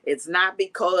 It's not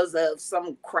because of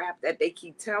some crap that they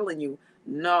keep telling you.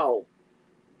 No,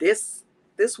 this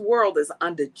world is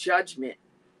under judgment.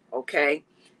 Okay.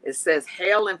 It says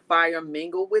hail and fire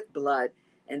mingle with blood,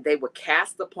 and they were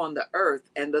cast upon the earth,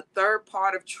 and the third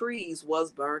part of trees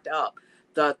was burnt up.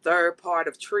 The third part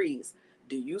of trees.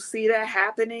 Do you see that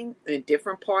happening in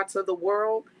different parts of the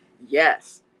world?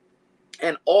 Yes.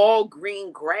 And all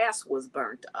green grass was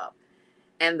burnt up.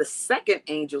 And the second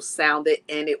angel sounded,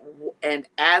 and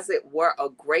as it were a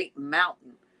great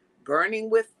mountain burning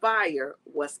with fire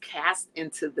was cast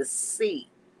into the sea.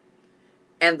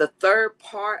 And the third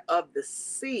part of the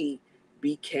sea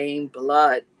became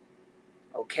blood.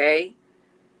 Okay.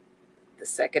 The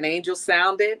second angel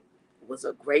sounded, was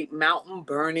a great mountain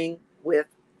burning with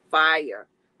fire.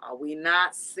 Are we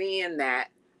not seeing that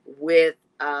with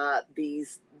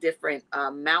these different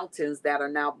mountains that are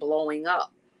now blowing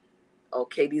up?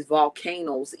 Okay, these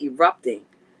volcanoes erupting.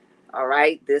 All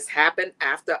right, this happened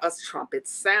after a trumpet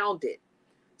sounded.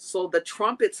 So the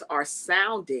trumpets are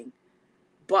sounding,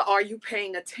 but are you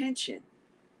paying attention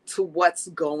to what's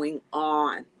going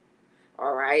on.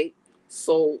 All right.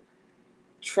 So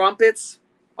trumpets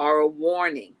are a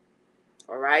warning.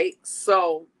 All right.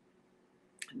 So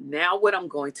now what I'm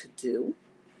going to do,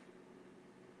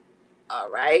 all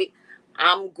right,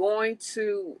 I'm going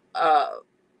to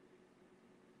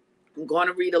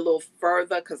read a little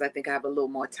further because I think I have a little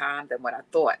more time than what I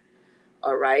thought.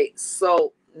 All right.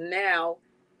 So now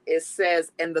it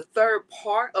says, and the third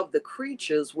part of the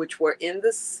creatures which were in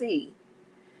the sea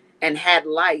and had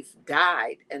life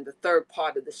died, and the third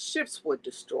part of the ships were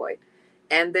destroyed.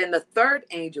 And then the third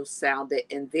angel sounded,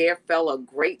 and there fell a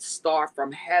great star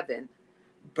from heaven,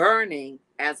 burning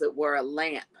as it were a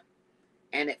lamp.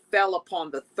 And it fell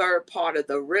upon the third part of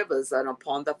the rivers and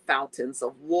upon the fountains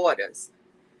of waters.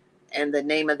 And the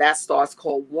name of that star is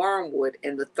called wormwood.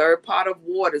 And the third part of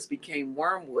waters became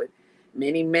wormwood.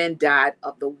 Many men died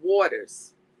of the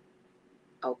waters.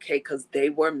 Okay, because they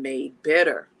were made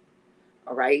bitter.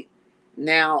 All right.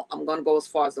 Now I'm going to go as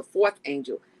far as the fourth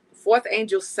angel. The fourth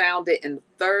angel sounded, and the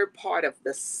third part of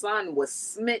the sun was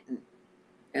smitten,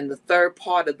 and the third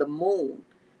part of the moon,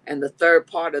 and the third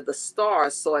part of the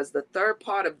stars. So as the third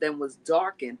part of them was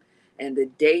darkened, and the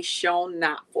day shone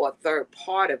not for a third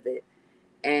part of it,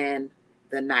 and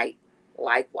the night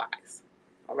likewise.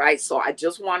 All right. So I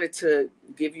just wanted to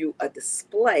give you a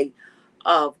display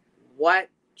of what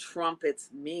trumpets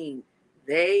mean.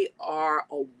 They are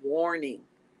a warning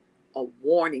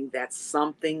that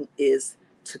something is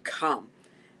to come.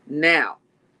 Now,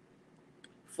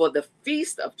 for the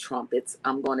Feast of Trumpets,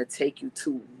 I'm going to take you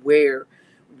to where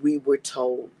we were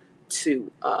told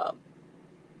to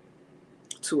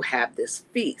have this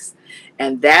feast.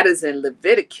 And that is in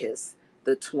Leviticus,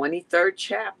 the 23rd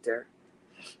chapter.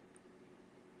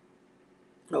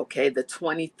 Okay, the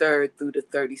 23rd through the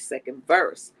 32nd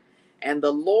verse. And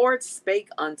the Lord spake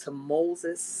unto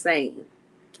Moses, saying,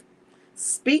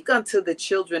 speak unto the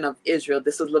children of Israel.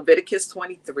 This is Leviticus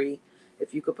 23.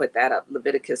 If you could put that up,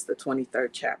 Leviticus, the 23rd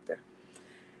chapter.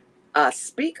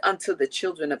 Speak unto the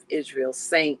children of Israel,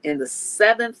 saying, in the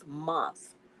 7th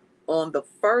month, on the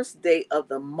first day of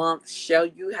the month, shall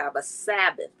you have a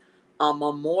Sabbath, a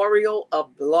memorial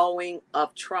of blowing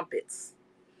of trumpets.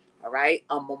 All right,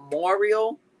 a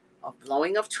memorial of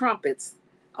blowing of trumpets,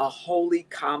 a holy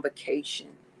convocation.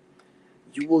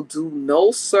 You will do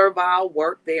no servile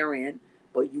work therein,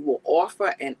 but you will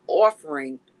offer an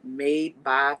offering made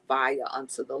by fire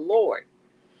unto the Lord.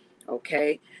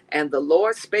 Okay. And the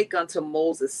Lord spake unto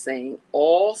Moses, saying,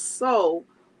 also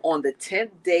on the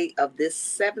 10th day of this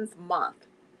 7th month,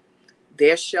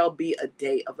 there shall be a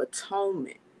day of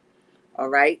atonement. All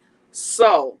right.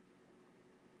 So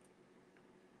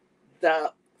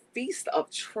the Feast of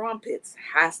Trumpets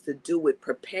has to do with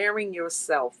preparing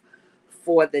yourself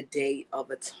for the Day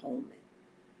of Atonement.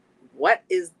 What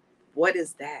is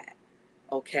that?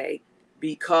 Okay,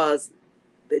 because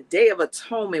the Day of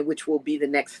Atonement, which will be the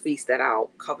next feast that I'll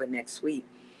cover next week,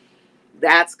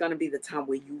 that's going to be the time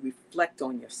where you reflect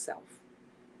on yourself.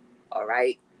 All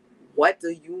right, what do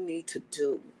you need to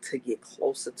do to get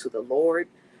closer to the Lord,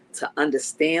 to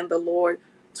understand the Lord,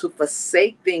 to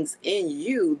forsake things in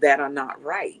you that are not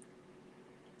right?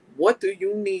 What do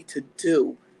you need to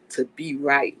do to be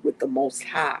right with the Most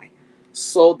High?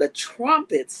 So the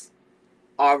trumpets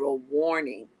are a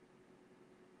warning.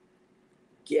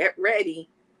 Get ready,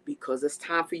 because it's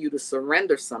time for you to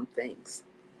surrender some things.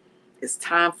 It's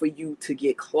time for you to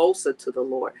get closer to the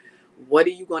Lord. What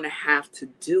are you going to have to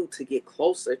do to get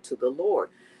closer to the Lord?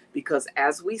 Because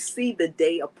as we see the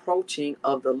day approaching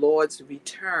of the Lord's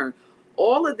return,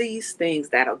 all of these things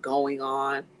that are going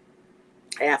on,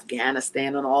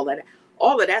 Afghanistan and all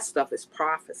of that stuff is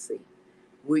prophecy.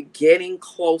 We're getting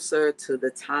closer to the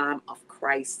time of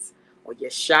Christ, or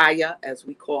Yashaya, as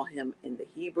we call him in the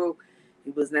Hebrew. He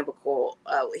was never called,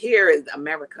 here in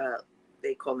America,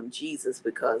 they call him Jesus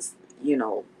because,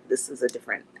 this is a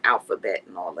different alphabet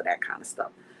and all of that kind of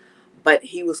stuff. But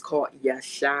he was called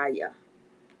Yashaya,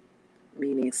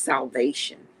 meaning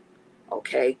salvation.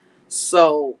 Okay,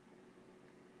 so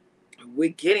we're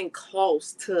getting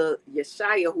close to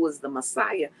Yashaya, who is the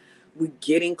Messiah. We're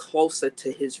getting closer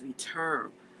to his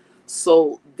return.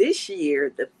 So this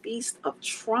year, the Feast of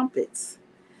Trumpets,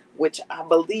 which I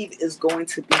believe is going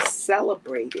to be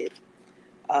celebrated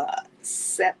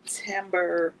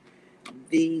September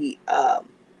the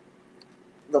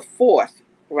 4th,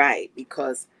 right?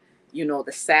 Because,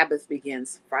 the Sabbath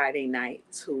begins Friday night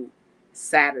to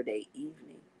Saturday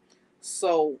evening.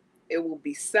 So it will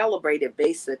be celebrated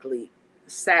basically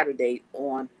Saturday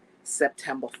on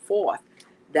September 4th.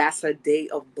 That's a day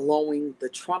of blowing the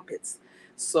trumpets.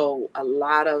 So a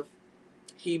lot of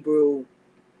Hebrew,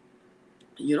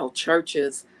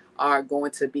 churches are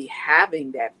going to be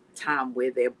having that time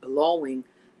where they're blowing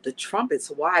the trumpets.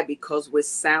 Why? Because we're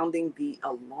sounding the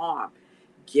alarm.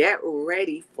 Get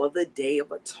ready for the Day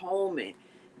of Atonement.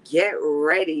 Get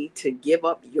ready to give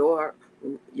up your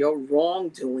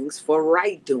wrongdoings for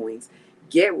right doings.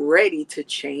 Get ready to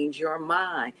change your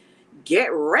mind.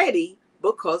 Get ready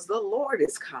because the Lord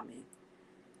is coming.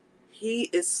 He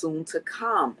is soon to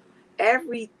come.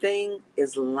 Everything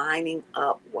is lining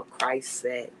up what Christ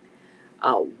said.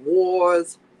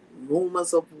 Wars,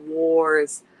 rumors of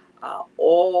wars,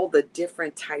 all the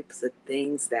different types of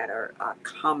things that are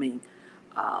coming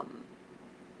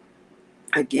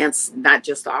against not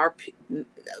just of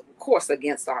course,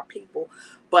 against our people,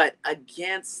 but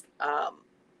against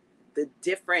the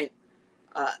different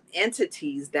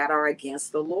entities that are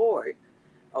against the Lord.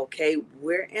 Okay,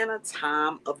 we're in a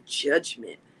time of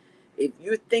judgment. If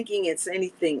you're thinking it's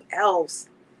anything else,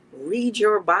 read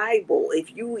your Bible.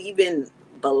 If you even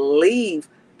believe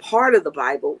part of the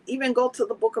Bible, even go to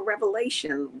the book of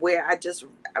Revelation, where I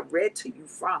read to you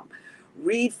from.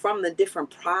 Read from the different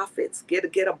prophets. Get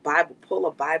a Bible, pull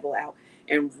a Bible out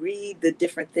and read the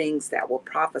different things that were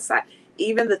prophesied.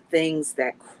 Even the things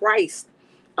that Christ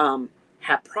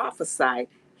had prophesied.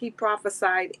 He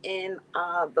prophesied in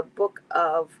the book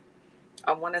of,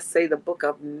 I want to say the book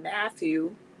of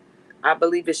Matthew, I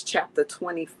believe it's chapter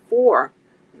 24,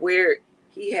 where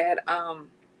he had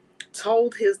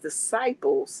told his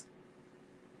disciples,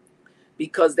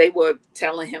 because they were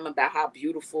telling him about how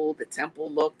beautiful the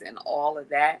temple looked and all of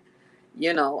that,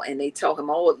 and they told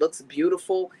him, oh, it looks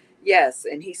beautiful. Yes.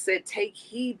 And he said, take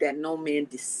heed that no man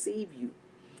deceive you.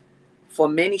 For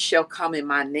many shall come in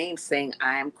my name, saying,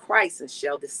 I am Christ, and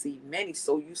shall deceive many.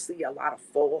 So you see a lot of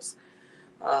false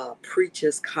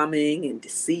preachers coming and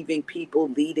deceiving people,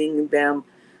 leading them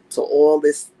to all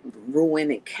this ruin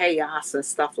and chaos and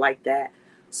stuff like that.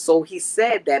 So he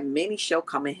said that many shall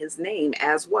come in his name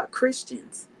as what?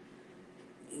 Christians.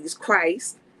 He's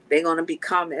Christ. They're going to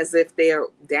become as if they're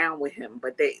down with him,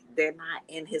 but they're not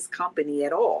in his company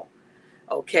at all.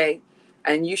 Okay?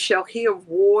 And you shall hear of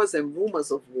wars and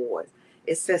rumors of wars.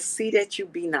 It says, see that you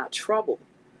be not troubled,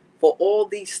 for all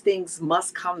these things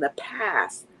must come to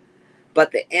pass,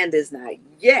 but the end is not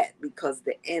yet, because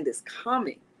the end is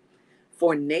coming.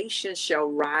 For nation shall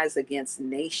rise against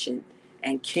nation,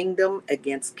 and kingdom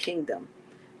against kingdom.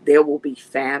 There will be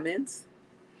famines.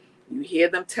 You hear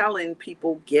them telling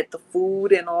people, get the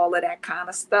food and all of that kind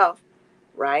of stuff,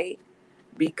 right?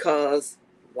 Because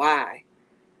why?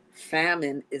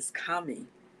 Famine is coming.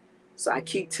 So I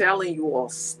keep telling you all,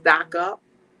 stock up.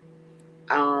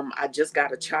 I just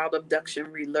got a child abduction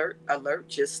alert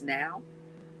just now.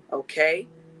 Okay.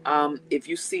 If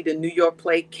you see the New York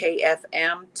plate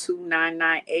KFM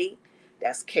 2998,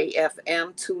 that's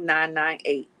KFM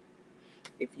 2998.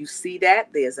 If you see that,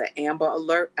 there's an Amber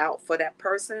Alert out for that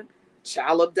person.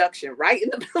 Child abduction, right in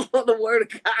the middle of the Word of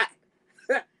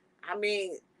God. I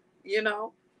mean,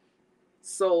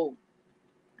 So,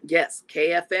 yes,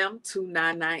 KFM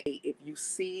 2998. If you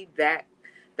see that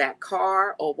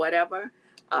car or whatever,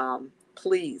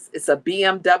 please. It's a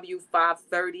BMW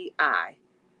 530i.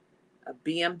 A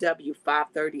BMW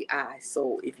 530i.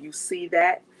 So if you see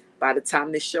that, by the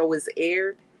time this show is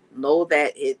aired, know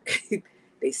that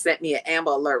they sent me an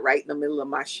Amber Alert right in the middle of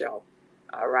my show.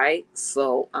 All right.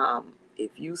 So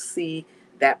if you see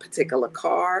that particular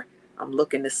car, I'm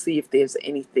looking to see if there's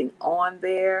anything on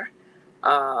there.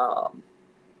 I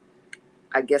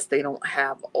guess they don't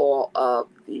have all of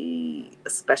the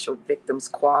special victims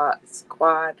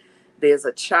squad. There's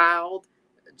a child,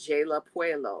 Jayla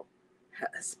Puello,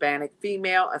 Hispanic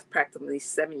female, approximately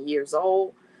 7 years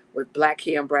old, with black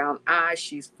hair and brown eyes.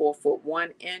 She's 4 foot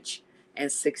 1 inch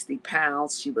and 60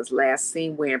 pounds. She was last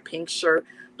seen wearing pink shirt,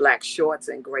 black shorts,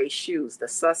 and gray shoes. The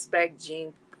suspect,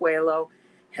 Jean Puello,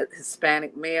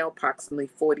 Hispanic male, approximately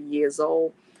 40 years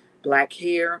old, black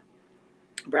hair,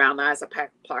 brown eyes,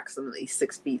 approximately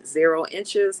 6 feet 0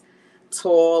 inches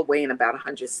tall, weighing about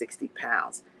 160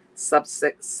 pounds.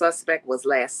 Suspect was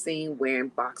last seen wearing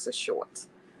boxer shorts.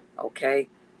 Okay,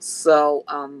 so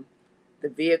the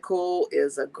vehicle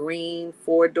is a green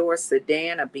 4-door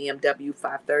sedan, a BMW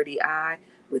 530i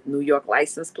with New York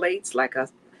license plates, like a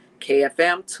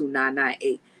KFM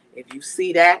 2998. If you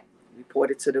see that,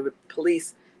 report it to the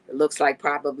police. It looks like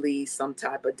probably some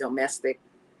type of domestic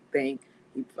thing.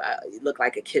 It looked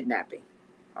like a kidnapping.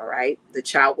 All right. The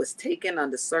child was taken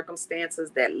under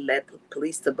circumstances that led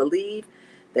police to believe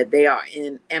that they are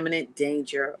in imminent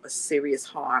danger of serious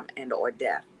harm and or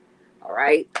death. All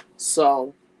right.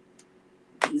 So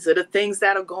these are the things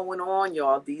that are going on,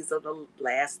 y'all. These are the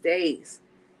last days.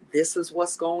 this is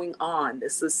what's going on.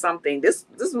 This is something. This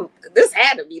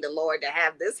had to be the Lord to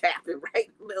have this happen right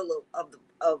in the middle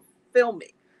of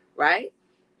filming, right?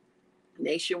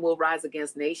 Nation will rise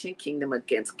against nation, kingdom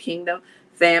against kingdom,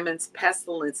 famines,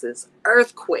 pestilences,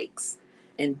 earthquakes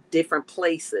in different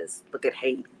places. Look at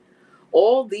Haiti.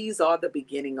 All these are the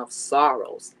beginning of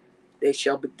sorrows. They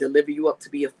shall deliver you up to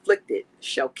be afflicted,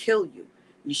 shall kill you.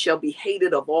 You shall be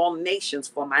hated of all nations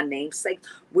for my name's sake.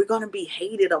 We're going to be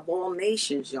hated of all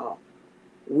nations, y'all.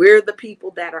 We're the people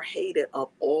that are hated of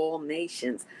all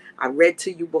nations. I read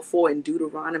to you before in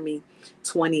Deuteronomy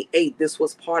 28, this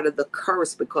was part of the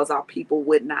curse because our people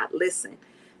would not listen.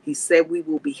 He said we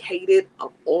will be hated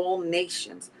of all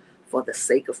nations for the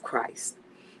sake of Christ.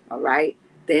 All right.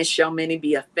 Then shall many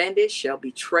be offended, shall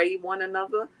betray one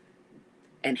another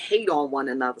and hate on one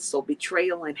another. So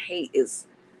betrayal and hate is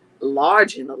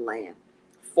large in the land.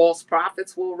 False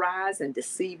prophets will rise and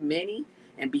deceive many,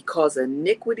 and because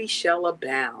iniquity shall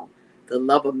abound, the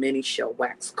love of many shall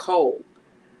wax cold.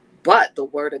 But the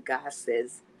word of God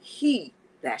says, he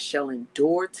that shall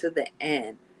endure to the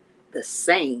end, the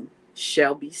same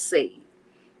shall be saved.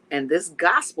 And this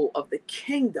gospel of the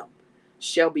kingdom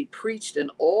shall be preached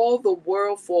in all the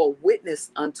world for a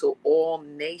witness unto all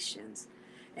nations,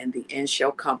 and the end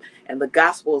shall come. And the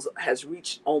gospel has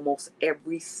reached almost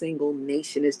every single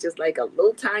nation. It's just like a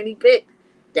little tiny bit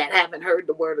that haven't heard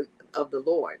the word of the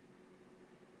Lord.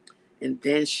 And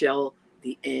then shall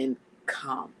the end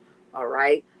come. All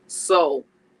right. So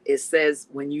it says,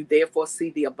 when you therefore see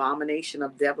the abomination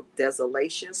of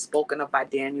desolation spoken of by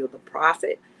Daniel the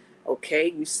prophet, okay,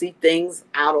 you see things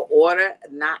out of order,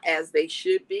 not as they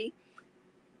should be.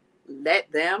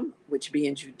 Let them, which be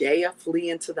in Judea, flee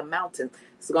into the mountains.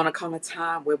 It's going to come a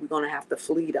time where we're going to have to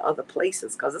flee to other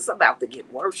places because it's about to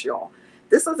get worse, y'all.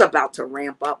 This is about to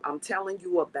ramp up. I'm telling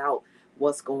you about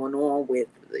what's going on with,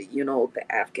 the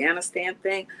Afghanistan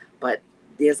thing, but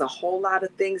there's a whole lot of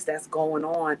things that's going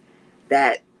on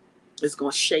that is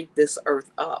going to shake this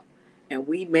earth up. And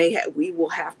we will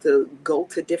have to go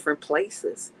to different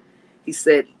places. He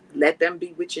said, let them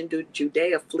be which in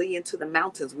Judea flee into the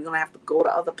mountains. We're going to have to go to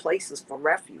other places for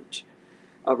refuge.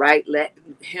 All right. Let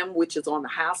him which is on the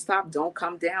housetop don't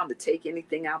come down to take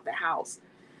anything out the house.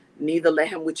 Neither let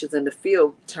him which is in the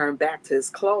field turn back to his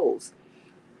clothes.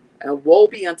 And woe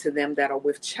be unto them that are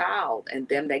with child and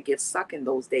them that give suck in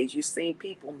those days. You've seen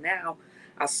people now.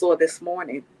 I saw this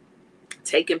morning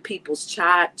taking people's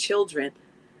children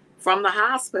from the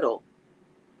hospital,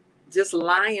 just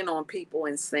lying on people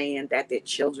and saying that their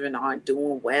children aren't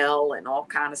doing well and all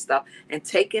kind of stuff, and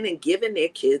taking and giving their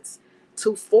kids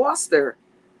to foster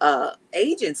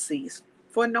agencies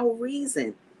for no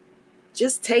reason,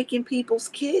 just taking people's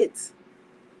kids,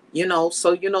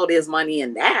 so there's money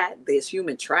in that. There's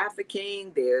human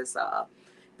trafficking. There's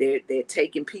they're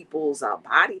taking people's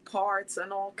body parts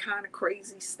and all kind of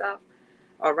crazy stuff.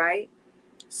 All right,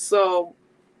 so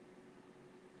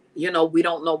we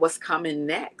don't know what's coming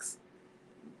next.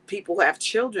 People who have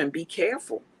children, be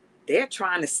careful. They're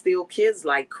trying to steal kids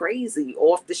like crazy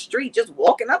off the street, just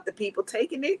walking up to people,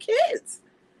 taking their kids.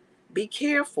 Be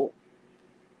careful.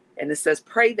 And it says,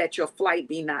 pray that your flight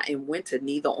be not in winter,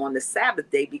 neither on the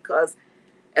Sabbath day, because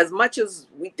as much as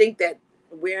we think that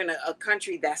we're in a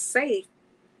country that's safe,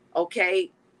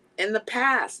 okay, in the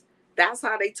past, that's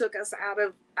how they took us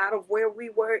out of where we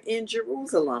were in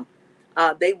Jerusalem.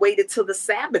 They waited till the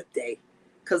Sabbath day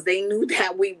because they knew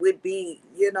that we would be,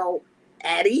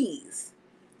 at ease.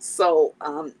 So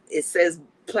it says,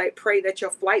 pray that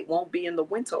your flight won't be in the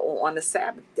winter or on the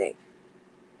Sabbath day.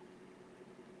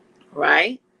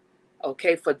 Right?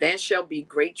 Okay, for then shall be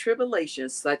great tribulation,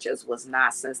 such as was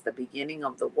not since the beginning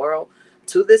of the world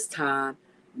to this time,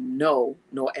 no,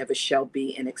 nor ever shall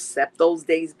be. And except those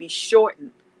days be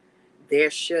shortened, there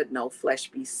should no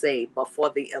flesh be saved. But for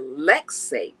the elect's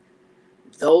sake,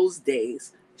 those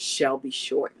days shall be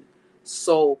shortened.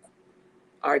 So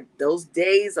those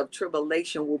days of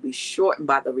tribulation will be shortened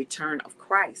by the return of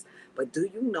Christ. But do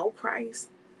you know Christ?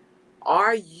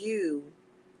 Are you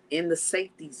in the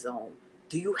safety zone?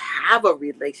 Do you have a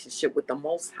relationship with the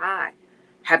Most High?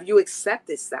 Have you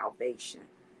accepted salvation?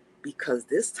 Because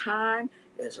this time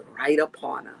is right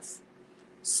upon us.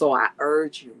 So I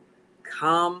urge you,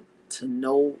 come to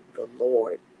know the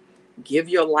Lord. Give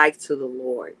your life to the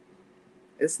Lord.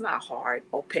 It's not hard.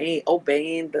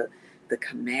 Obeying the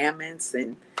commandments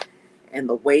and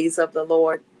the ways of the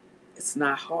Lord, it's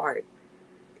not hard.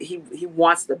 He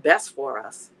wants the best for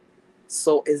us.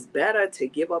 So it's better to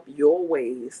give up your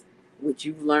ways, which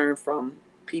you've learned from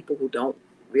people who don't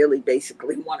really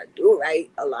basically want to do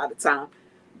right a lot of time.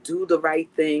 Do the right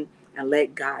thing. and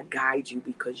let God guide you,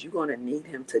 because you're going to need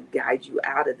him to guide you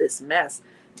out of this mess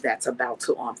that's about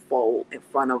to unfold in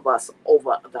front of us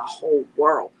over the whole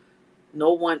world.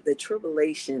 The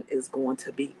tribulation is going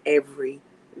to be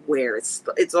everywhere.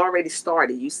 It's already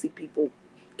started. You see people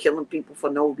killing people for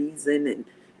no reason and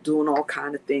doing all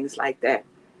kind of things like that.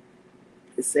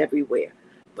 It's everywhere.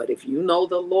 But if you know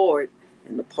the Lord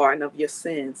and the pardon of your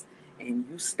sins, and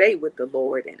you stay with the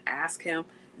Lord and ask him,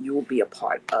 you will be a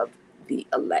part of the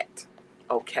elect.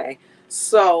 Okay?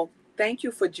 So thank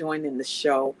you for joining the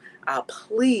show.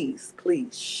 Please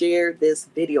share this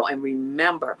video, and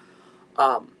remember,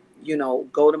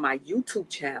 go to my YouTube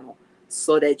channel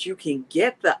so that you can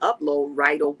get the upload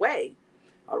right away.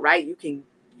 All right?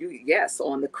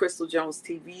 On the Crystal Jones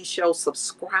TV show,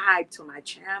 subscribe to my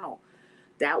channel.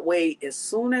 That way, as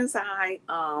soon as I,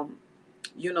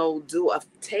 do a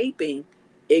taping,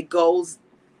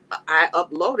 I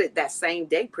upload it that same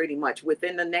day, pretty much.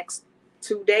 Within the next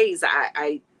 2 days,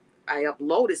 I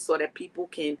upload it so that people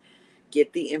can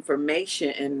get the information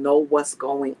and know what's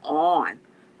going on.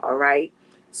 All right.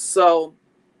 So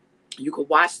you can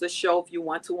watch the show if you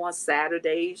want to on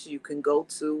Saturdays. You can go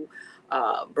to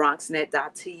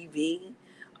bronxnet.tv,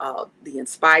 the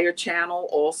Inspire channel,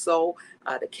 also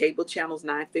the cable channels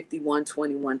 951,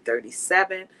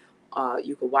 2137.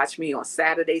 You can watch me on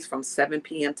Saturdays from 7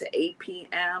 p.m. to 8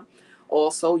 p.m.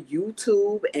 Also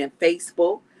YouTube and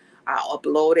Facebook. I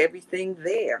upload everything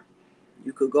there.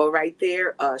 You could go right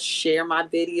there, share my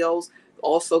videos.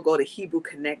 Also go to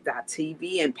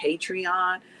HebrewConnect.tv and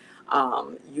Patreon.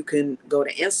 You can go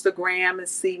to Instagram and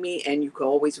see me, and you can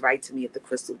always write to me at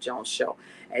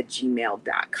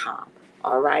thecrystaljonesShow@gmail.com.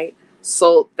 All right.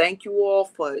 So thank you all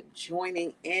for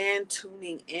tuning in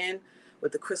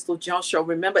with the Crystal Jones Show.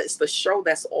 Remember, it's the show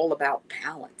that's all about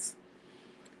balance.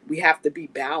 We have to be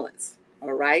balanced.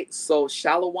 All right. So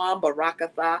Shalawam,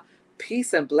 Ahthah,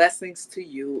 peace and blessings to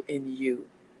you, and you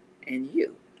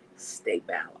stay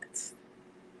balanced.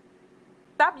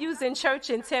 Stop using church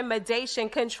intimidation,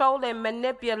 control and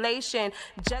manipulation.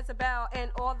 Jezebel and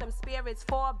all them spirits,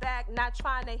 fall back, not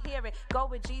trying to hear it. Go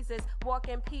with Jesus, walk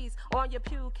in peace. On your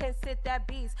pew can sit that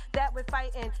beast that we're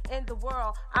fighting in the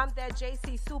world. I'm that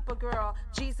JC Supergirl,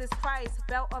 Jesus Christ,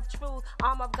 belt of truth,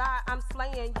 arm of God, I'm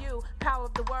slaying you. Power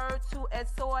of the word,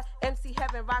 two-edged sword. MC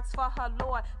Heaven rocks for her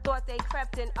Lord. Thought they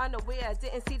crept in unaware,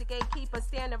 didn't see the gatekeeper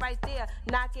standing right there.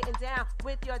 Not getting down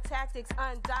with your tactics,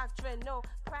 undoctrinal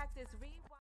practice.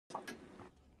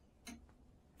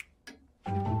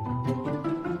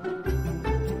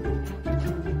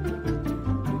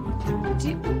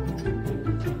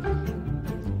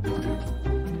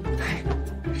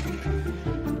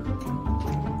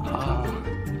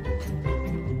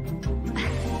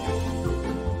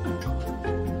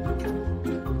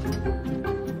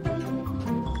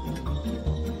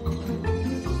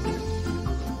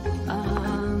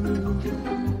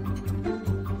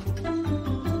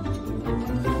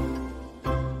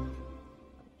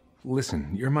 Listen,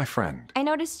 you're my friend. I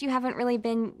noticed you haven't really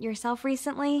been yourself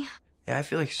recently. Yeah, I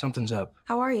feel like something's up.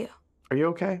 How are you? Are you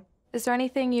okay? Is there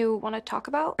anything you want to talk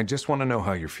about? I just want to know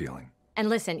how you're feeling. And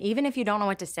listen, even if you don't know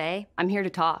what to say, I'm here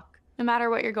to talk. No matter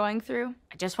what you're going through,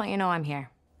 I just want you to know I'm here.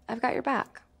 I've got your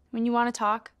back. When you want to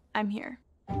talk, I'm here.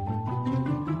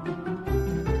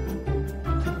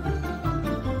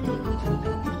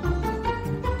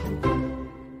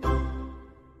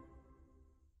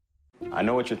 I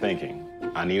know what you're thinking.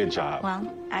 I need a job. Well,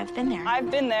 I've been there.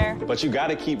 I've been there. But you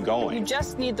gotta keep going. You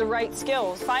just need the right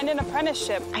skills. Find an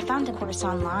apprenticeship. I found a course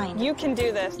online. You can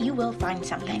do this. You will find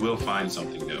something. You will find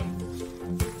something new.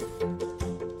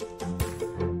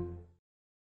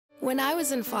 When I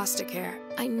was in foster care,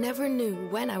 I never knew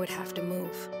when I would have to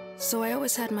move. So I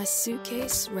always had my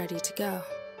suitcase ready to go.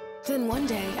 Then one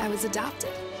day, I was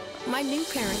adopted. My new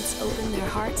parents opened their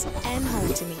hearts and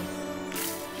home to me.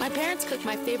 My parents cook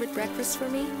my favorite breakfast for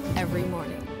me every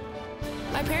morning.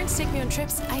 My parents take me on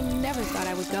trips I never thought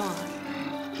I would go on.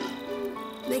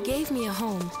 They gave me a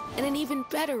home and an even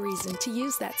better reason to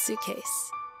use that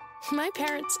suitcase. My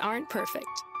parents aren't perfect,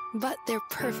 but they're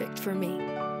perfect for me.